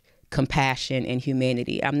teach compassion and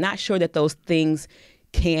humanity? I'm not sure that those things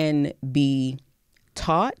can be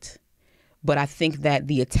taught, but I think that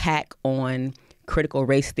the attack on critical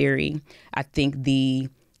race theory, I think the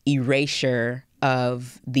erasure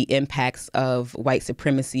of the impacts of white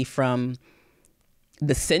supremacy from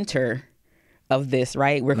the center of this,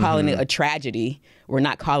 right? We're calling it a tragedy. We're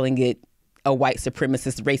not calling it a white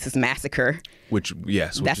supremacist racist massacre. Which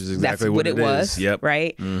is exactly what it was. Yep.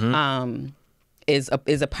 Right? Is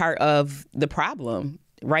a part of the problem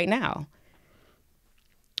right now.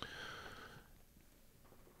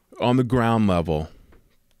 On the ground level,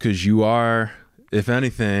 because you are, if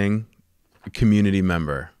anything, a community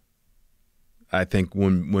member. I think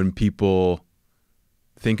when people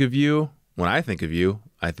think of you, when I think of you,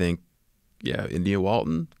 I think, yeah, India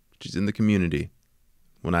Walton, She's in the community.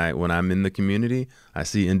 When I'm in the community, I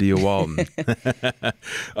see India Walton.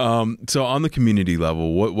 So on the community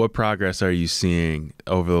level, what progress are you seeing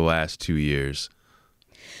over the last 2 years?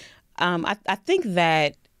 I think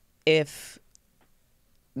that if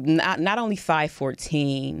not only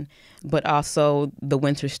 514, but also the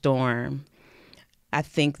winter storm, I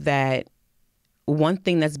think that one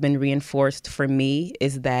thing that's been reinforced for me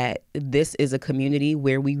is that this is a community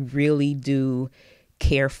where we really do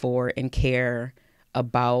care for and care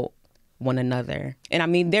about one another. And I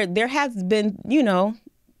mean, there has been,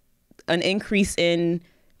 an increase in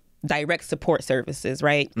direct support services,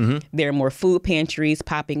 right? Mm-hmm. There are more food pantries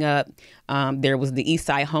popping up. There was the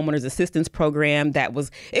Eastside Homeowners Assistance Program I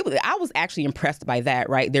was actually impressed by that,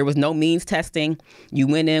 right? There was no means testing. You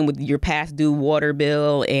went in with your past due water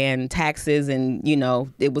bill and taxes and,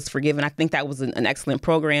 it was forgiven. I think that was an excellent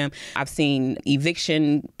program. I've seen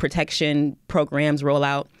eviction protection programs roll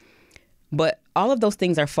out. But all of those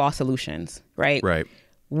things are false solutions, right? Right.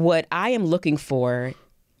 What I am looking for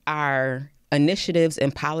are initiatives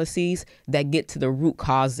and policies that get to the root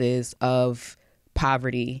causes of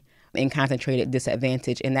poverty and concentrated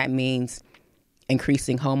disadvantage. And that means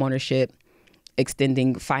increasing homeownership,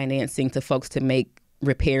 extending financing to folks to make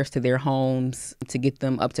repairs to their homes, to get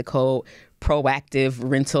them up to code, proactive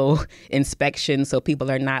rental inspection so people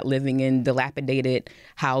are not living in dilapidated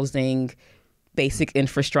housing, basic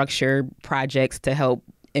infrastructure projects to help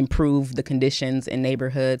improve the conditions in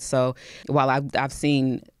neighborhoods. So while I've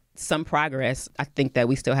seen some progress, I think that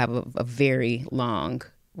we still have a very long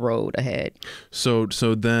road ahead. So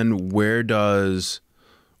then where does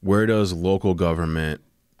local government,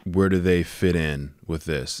 where do they fit in with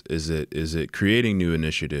this? Is it creating new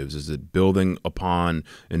initiatives? Is it building upon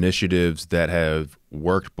initiatives that have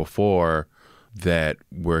worked before that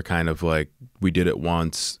were kind of like, we did it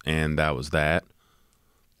once and that was that?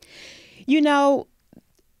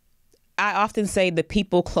 I often say the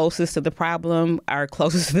people closest to the problem are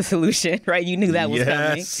closest to the solution, right? You knew that was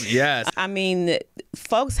coming. Yes. I mean,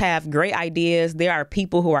 folks have great ideas. There are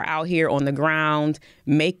people who are out here on the ground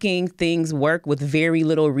making things work with very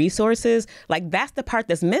little resources. Like, that's the part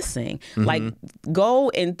that's missing. Mm-hmm. Like,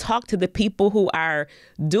 go and talk to the people who are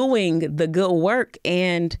doing the good work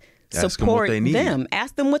and support them.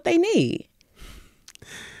 Ask them what they need.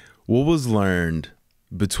 What was learned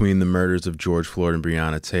between the murders of George Floyd and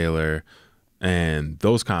Breonna Taylor and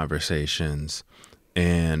those conversations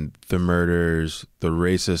and the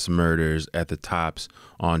racist murders at the Tops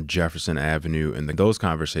on Jefferson Avenue and those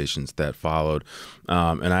conversations that followed?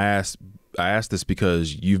 And I asked this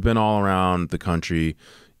because you've been all around the country.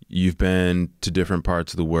 You've been to different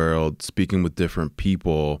parts of the world, speaking with different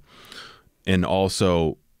people. And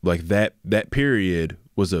also, like, that period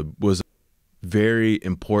was a very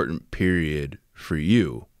important period for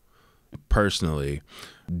you personally.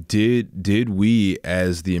 Did we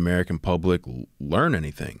as the American public learn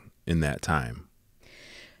anything in that time?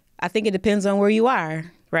 I think it depends on where you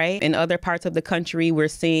are, right? In other parts of the country, we're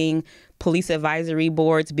seeing police advisory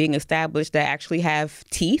boards being established that actually have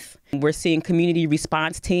teeth. We're seeing community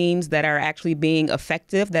response teams that are actually being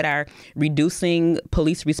effective, that are reducing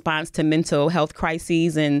police response to mental health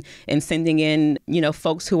crises and sending in,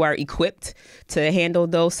 folks who are equipped to handle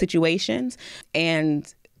those situations.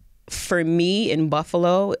 And for me in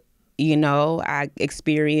Buffalo, I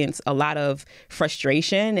experience a lot of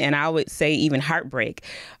frustration and I would say even heartbreak.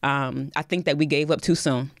 I think that we gave up too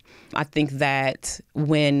soon. I think that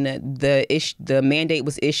when the mandate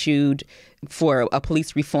was issued for a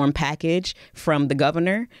police reform package from the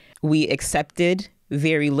governor, we accepted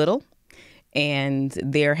very little, and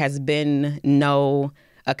there has been no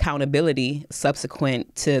accountability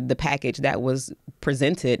subsequent to the package that was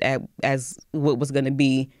presented as what was going to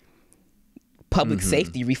be public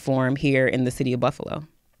safety reform here in the city of Buffalo.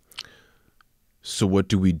 So what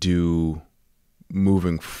do we do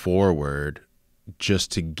moving forward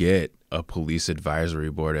just to get a police advisory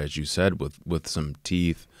board, as you said, with some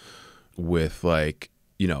teeth, with first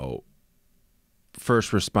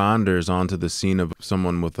responders onto the scene of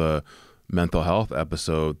someone with a mental health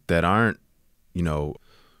episode that aren't,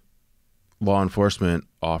 law enforcement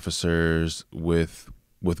officers with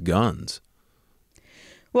guns?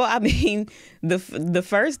 Well, I mean, the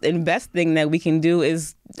first and best thing that we can do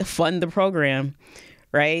is fund the program,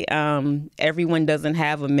 right? Everyone doesn't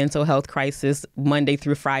have a mental health crisis Monday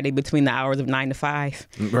through Friday between the hours of 9 to 5.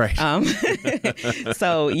 Right.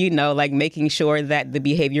 So, making sure that the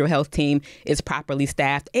behavioral health team is properly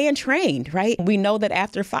staffed and trained, right? We know that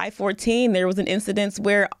after 514, there was an incident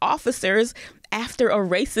where officers, after a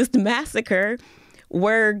racist massacre,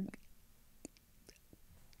 were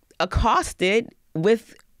accosted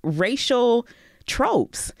with racial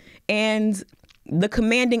tropes. And the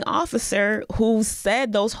commanding officer who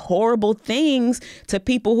said those horrible things to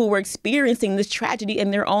people who were experiencing this tragedy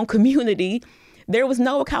in their own community, there was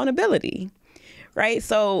no accountability, right?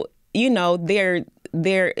 So,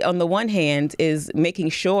 they're on the one hand is making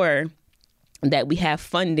sure that we have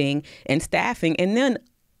funding and staffing, and then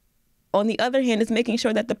on the other hand is making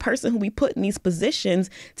sure that the person who we put in these positions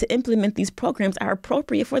to implement these programs are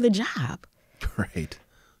appropriate for the job. Right.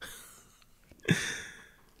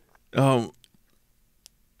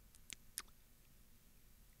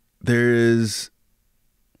 Is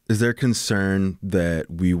there concern that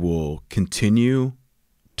we will continue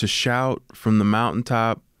to shout from the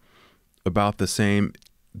mountaintop about these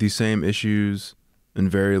same issues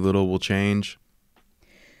and very little will change?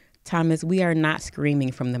 Thomas, we are not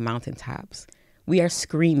screaming from the mountaintops. We are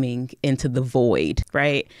screaming into the void,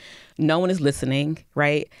 right? No one is listening,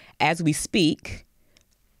 right? As we speak,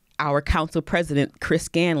 our council president, Chris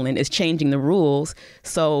Scanlon, is changing the rules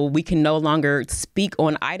so we can no longer speak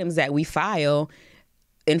on items that we file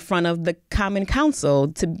in front of the Common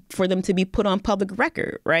Council for them to be put on public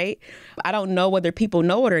record, right? I don't know whether people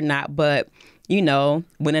know it or not, but,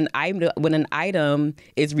 when an item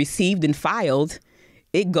is received and filed,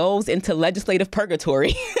 it goes into legislative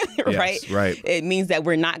purgatory, right? Yes, right. It means that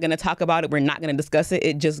we're not going to talk about it. We're not going to discuss it.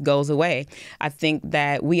 It just goes away. I think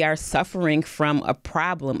that we are suffering from a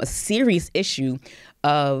problem, a serious issue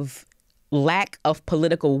of lack of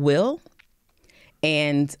political will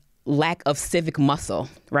and lack of civic muscle,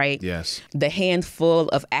 right? Yes. The handful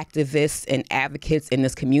of activists and advocates in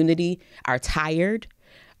this community are tired.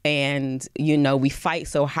 And, we fight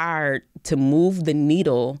so hard to move the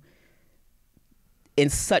needle in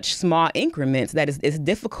such small increments that it's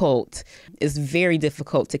difficult. It's very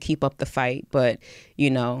difficult to keep up the fight. But,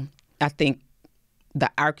 I think the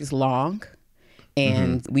arc is long,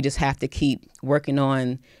 and we just have to keep working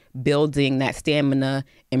on building that stamina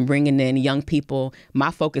and bringing in young people. My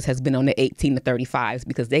focus has been on the 18 to 35s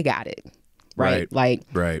because they got it. Right.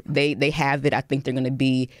 Right. They have it. I think they're going to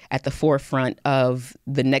be at the forefront of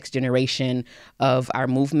the next generation of our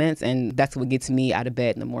movements. And that's what gets me out of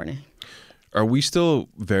bed in the morning. Are we still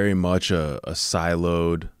very much a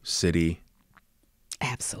siloed city?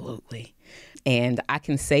 Absolutely. And I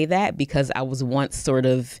can say that because I was once sort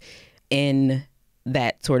of in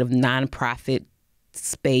that sort of nonprofit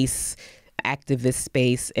space, activist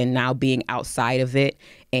space, and now being outside of it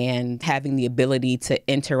and having the ability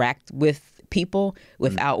to interact with people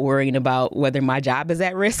without worrying about whether my job is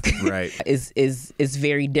at risk, right, is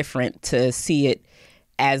very different to see it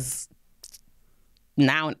as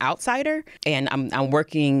now an outsider. And I'm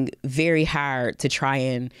working very hard to try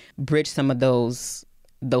and bridge some of those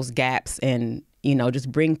gaps and,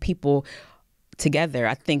 just bring people together.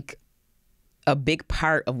 I think a big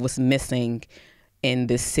part of what's missing in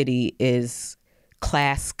this city is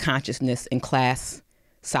class consciousness and class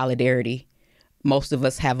solidarity. Most of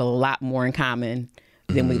us have a lot more in common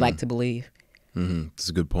than we like to believe. That's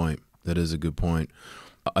a good point. That is a good point.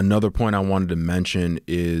 Another point I wanted to mention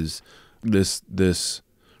is this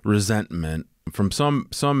resentment from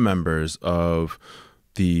some members of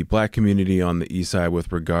the Black community on the East Side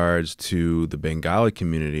with regards to the Bengali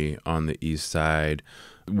community on the East Side.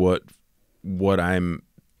 What I'm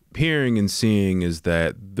hearing and seeing is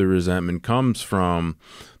that the resentment comes from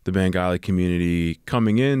the Bengali community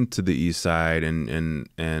coming into the East Side and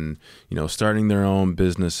starting their own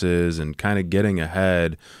businesses and kind of getting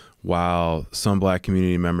ahead, while some Black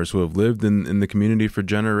community members who have lived in the community for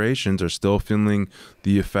generations are still feeling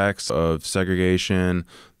the effects of segregation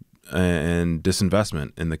and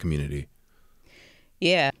disinvestment in the community.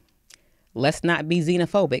 Yeah. Let's not be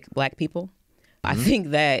xenophobic, Black people. I think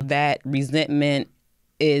that resentment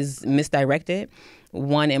is misdirected.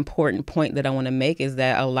 One important point that I want to make is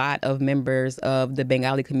that a lot of members of the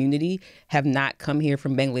Bengali community have not come here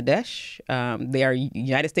from Bangladesh. They are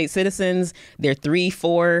United States citizens. They're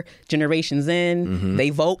 3-4 generations in. They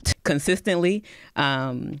vote consistently.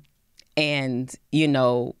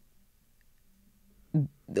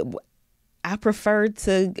 I prefer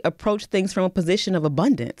to approach things from a position of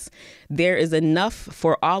abundance. There is enough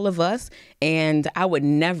for all of us, and I would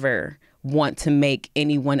never want to make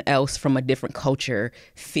anyone else from a different culture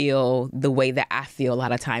feel the way that I feel a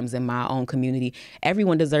lot of times in my own community.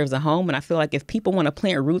 Everyone deserves a home, and I feel like if people want to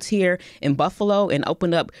plant roots here in Buffalo and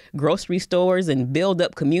open up grocery stores and build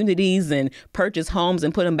up communities and purchase homes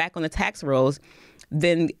and put them back on the tax rolls,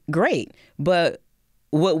 then great. But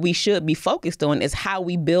what we should be focused on is how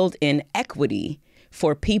we build in equity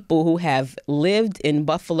for people who have lived in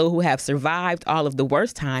Buffalo, who have survived all of the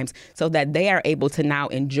worst times, so that they are able to now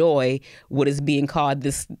enjoy what is being called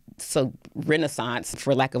this renaissance,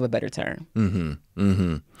 for lack of a better term.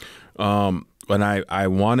 And I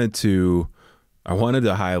wanted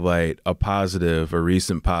to highlight a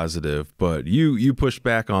recent positive, but you pushed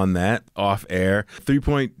back on that off air.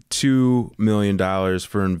 $3.2 million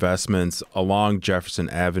for investments along Jefferson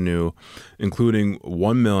Avenue, including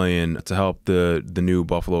 $1 million to help the new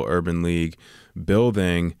Buffalo Urban League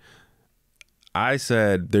building. I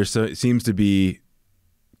said there seems to be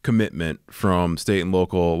commitment from state and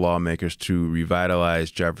local lawmakers to revitalize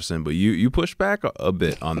Jefferson, but you pushed back a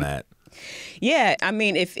bit on that. Yeah, I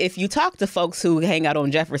mean, if you talk to folks who hang out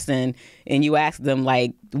on Jefferson and you ask them,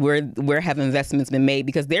 like, where have investments been made?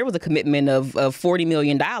 Because there was a commitment of $40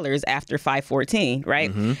 million after 514,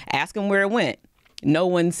 right? Ask them where it went. No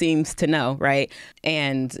one seems to know, right?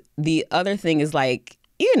 And the other thing is, like,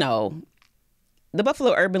 the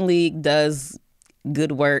Buffalo Urban League does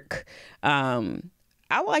good work.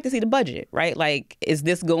 I would like to see the budget, right? Like, is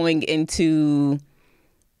this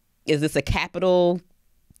a capital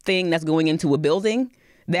thing that's going into a building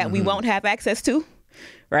that we won't have access to,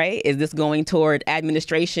 right? Is this going toward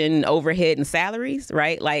administration, overhead, and salaries,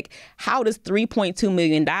 right? Like, how does $3.2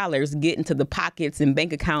 million get into the pockets and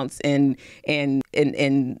bank accounts and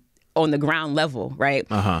on the ground level, right?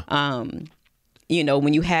 When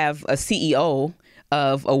you have a CEO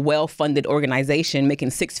of a well-funded organization making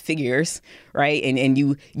six figures, right? And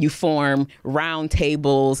you form round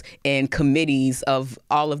tables and committees of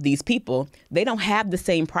all of these people. They don't have the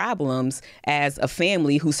same problems as a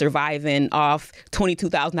family who's surviving off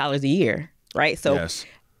 $22,000 a year, right? So yes.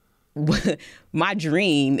 My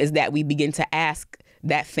dream is that we begin to ask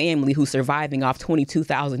that family who's surviving off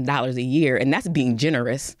 $22,000 a year, and that's being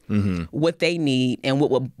generous, what they need and what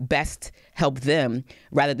will best help them,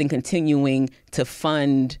 rather than continuing to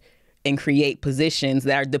fund and create positions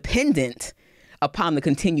that are dependent upon the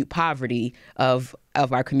continued poverty of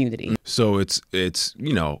our community. So it's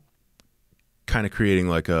kind of creating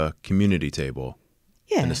like a community table,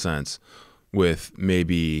 in a sense, with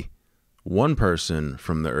maybe one person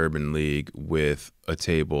from the Urban League with a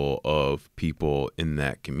table of people in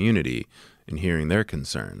that community and hearing their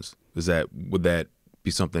concerns. Would that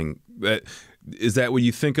be something is that what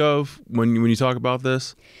you think of when you talk about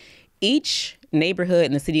this? Each neighborhood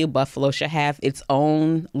in the city of Buffalo should have its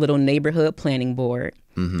own little neighborhood planning board,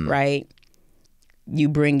 right? You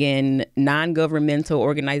bring in non-governmental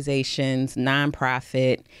organizations,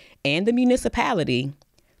 nonprofit, and the municipality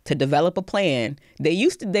to develop a plan. They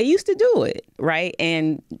used to do it, right?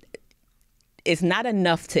 And it's not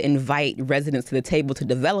enough to invite residents to the table to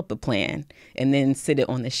develop a plan and then sit it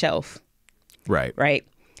on the shelf. Right. Right.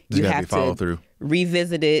 You have to through.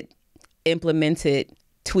 Revisit it, implement it,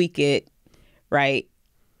 tweak it, right?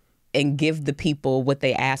 And give the people what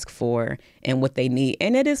they ask for and what they need.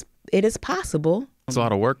 And it is possible. It's a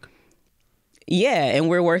lot of work. Yeah, and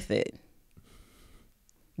we're worth it.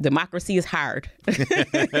 Democracy is hard.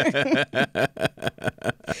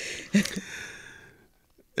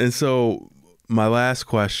 And so my last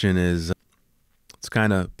question is, it's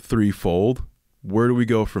kind of threefold. Where do we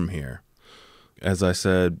go from here? As I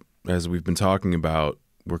said, as we've been talking about,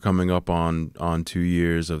 we're coming up on 2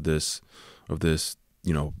 years of this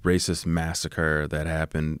racist massacre that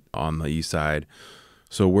happened on the east side.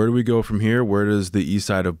 So where do we go from here? Where does the east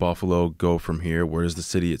side of Buffalo go from here? Where does the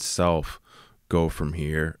city itself go from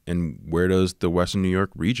here? And where does the Western New York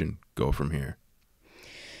region go from here?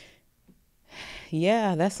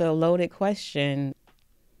 Yeah, that's a loaded question.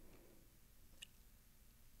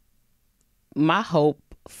 My hope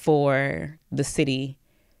for the city,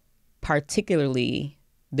 particularly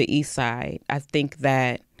the east side, I think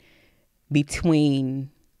that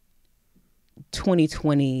between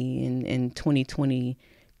 2020 and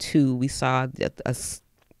 2022, we saw a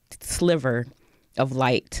sliver of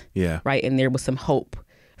light, right? And there was some hope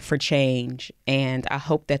for change. And I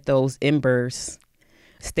hope that those embers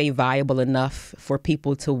stay viable enough for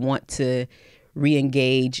people to want to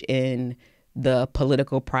re-engage in the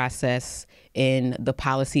political process, in the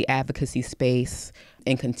policy advocacy space,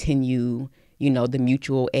 and continue, the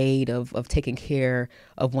mutual aid of taking care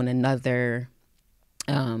of one another,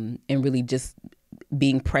 and really just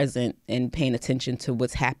being present and paying attention to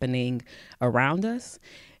what's happening around us.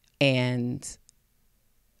 And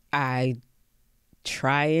I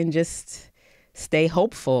try and just stay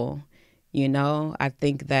hopeful. I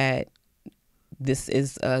think that this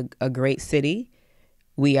is a great city.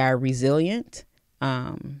 We are resilient.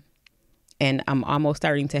 And I'm almost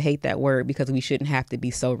starting to hate that word, because we shouldn't have to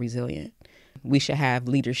be so resilient. We should have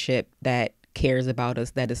leadership that cares about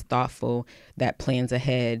us, that is thoughtful, that plans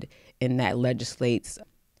ahead, and that legislates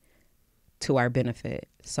to our benefit.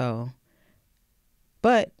 So,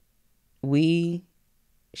 but we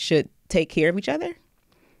should take care of each other.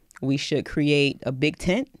 We should create a big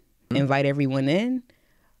tent, invite everyone in,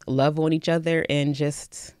 love on each other, and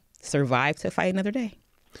just survive to fight another day.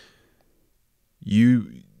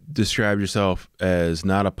 You described yourself as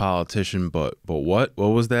not a politician, but what? What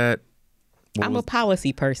was that? I'm a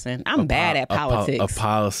policy person. I'm bad at politics. A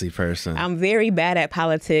policy person. I'm very bad at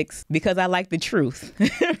politics because I like the truth,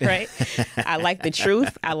 right? I like the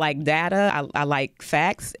truth. I like data. I like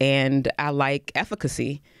facts, and I like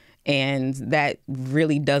efficacy. And that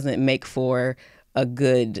really doesn't make for a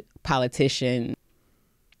good politician.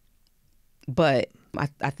 But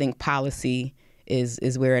I think policy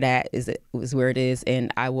is where it is,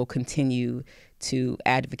 and I will continue to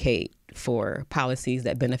advocate for policies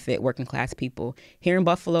that benefit working class people here in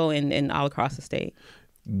Buffalo and all across the state.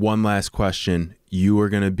 One last question. You are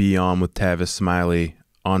going to be on with Tavis Smiley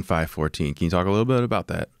on 514. Can you talk a little bit about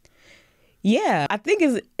that? Yeah, I think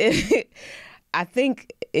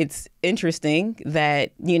it's interesting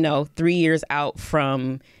that, 3 years out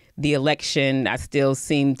from the election, I still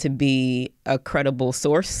seem to be a credible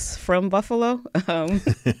source from Buffalo. That's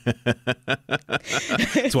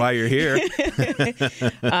why you're here.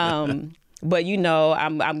 But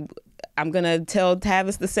I'm gonna tell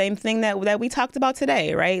Tavis the same thing that we talked about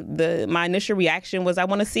today, right? My initial reaction was I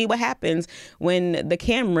want to see what happens when the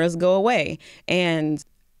cameras go away, and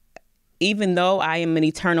even though I am an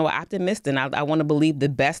eternal optimist and I want to believe the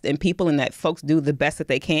best in people and that folks do the best that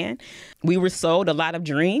they can, we were sold a lot of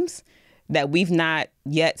dreams that we've not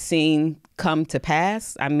yet seen come to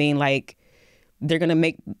pass. I mean, like, they're going to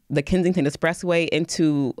make the Kensington Expressway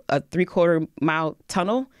into a 3/4 mile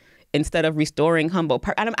tunnel instead of restoring Humboldt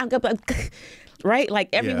Park. Right? Like,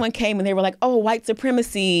 everyone came and they were like, oh, white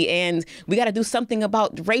supremacy, and we got to do something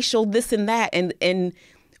about racial this and that. And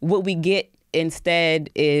what we get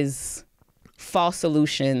instead is false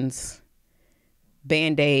solutions,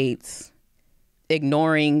 Band-Aids,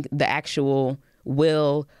 ignoring the actual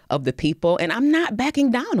will of the people. And I'm not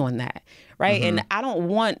backing down on that, right? Mm-hmm. And I don't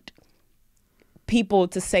want people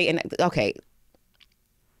to say, and okay,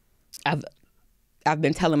 I've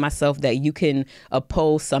been telling myself that you can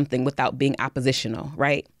oppose something without being oppositional,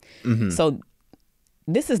 right? Mm-hmm. So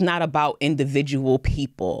this is not about individual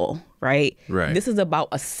people, right? Right. This is about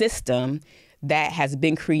a system that has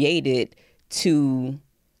been created to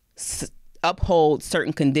uphold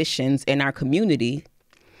certain conditions in our community.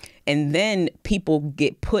 And then people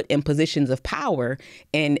get put in positions of power.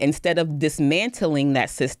 And instead of dismantling that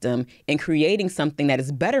system and creating something that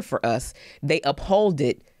is better for us, they uphold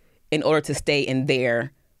it in order to stay in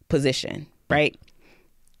their position, right?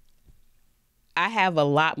 I have a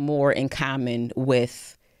lot more in common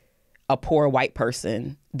with a poor white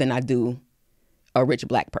person than I do a rich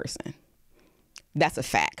black person. That's a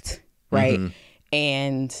fact, right? Mm-hmm.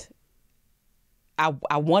 And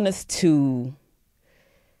I want us to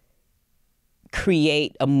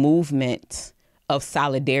create a movement of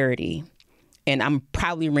solidarity. And I'm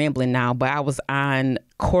probably rambling now, but I was on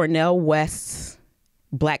Cornel West's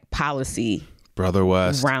Black Policy Brother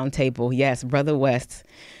West roundtable. Yes, Brother West.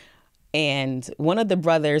 And one of the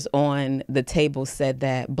brothers on the table said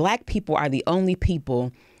that Black people are the only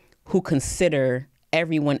people who consider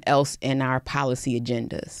everyone else in our policy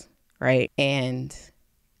agendas, right? And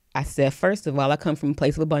I said, first of all, I come from a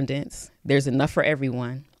place of abundance. There's enough for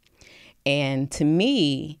everyone. And to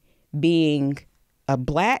me, being a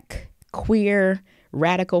Black, queer,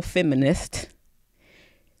 radical feminist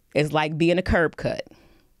is like being a curb cut,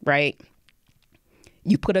 right?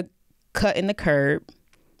 You put a cut in the curb,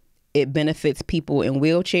 it benefits people in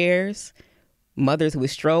wheelchairs, mothers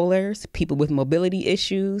with strollers, people with mobility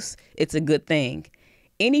issues. It's a good thing.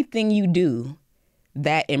 Anything you do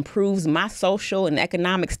that improves my social and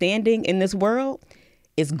economic standing in this world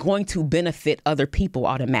is going to benefit other people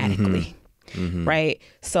automatically, mm-hmm. right?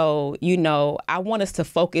 So, I want us to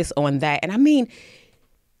focus on that. And I mean,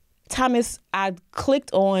 Thomas, I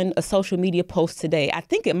clicked on a social media post today. I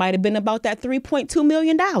think it might have been about that $3.2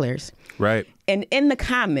 million. Right. And in the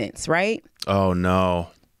comments, right? Oh, no.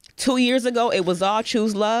 2 years ago, it was all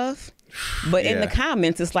choose love. But in the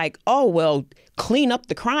comments, it's like, oh, well, clean up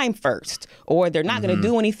the crime first, or they're not going to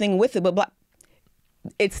do anything with it. But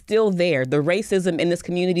it's still there. The racism in this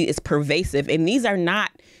community is pervasive. And these are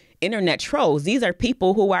not internet trolls. These are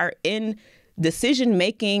people who are in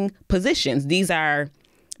decision-making positions. These are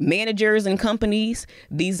managers in companies.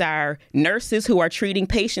 These are nurses who are treating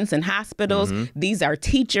patients in hospitals. Mm-hmm. These are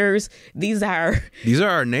teachers. These are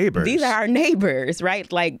our neighbors. These are our neighbors,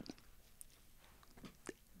 right? Like,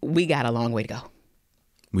 we got a long way to go.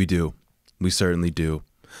 We do. We certainly do.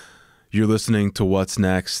 You're listening to What's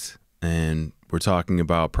Next, and we're talking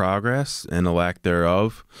about progress and the lack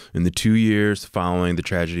thereof in the 2 years following the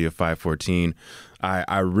tragedy of 514.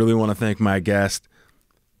 I really want to thank my guest,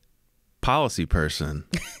 policy person,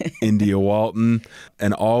 India Walton,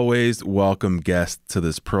 and always welcome guest to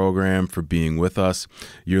this program for being with us.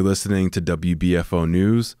 You're listening to WBFO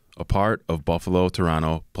News, a part of Buffalo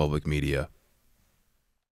Toronto Public Media.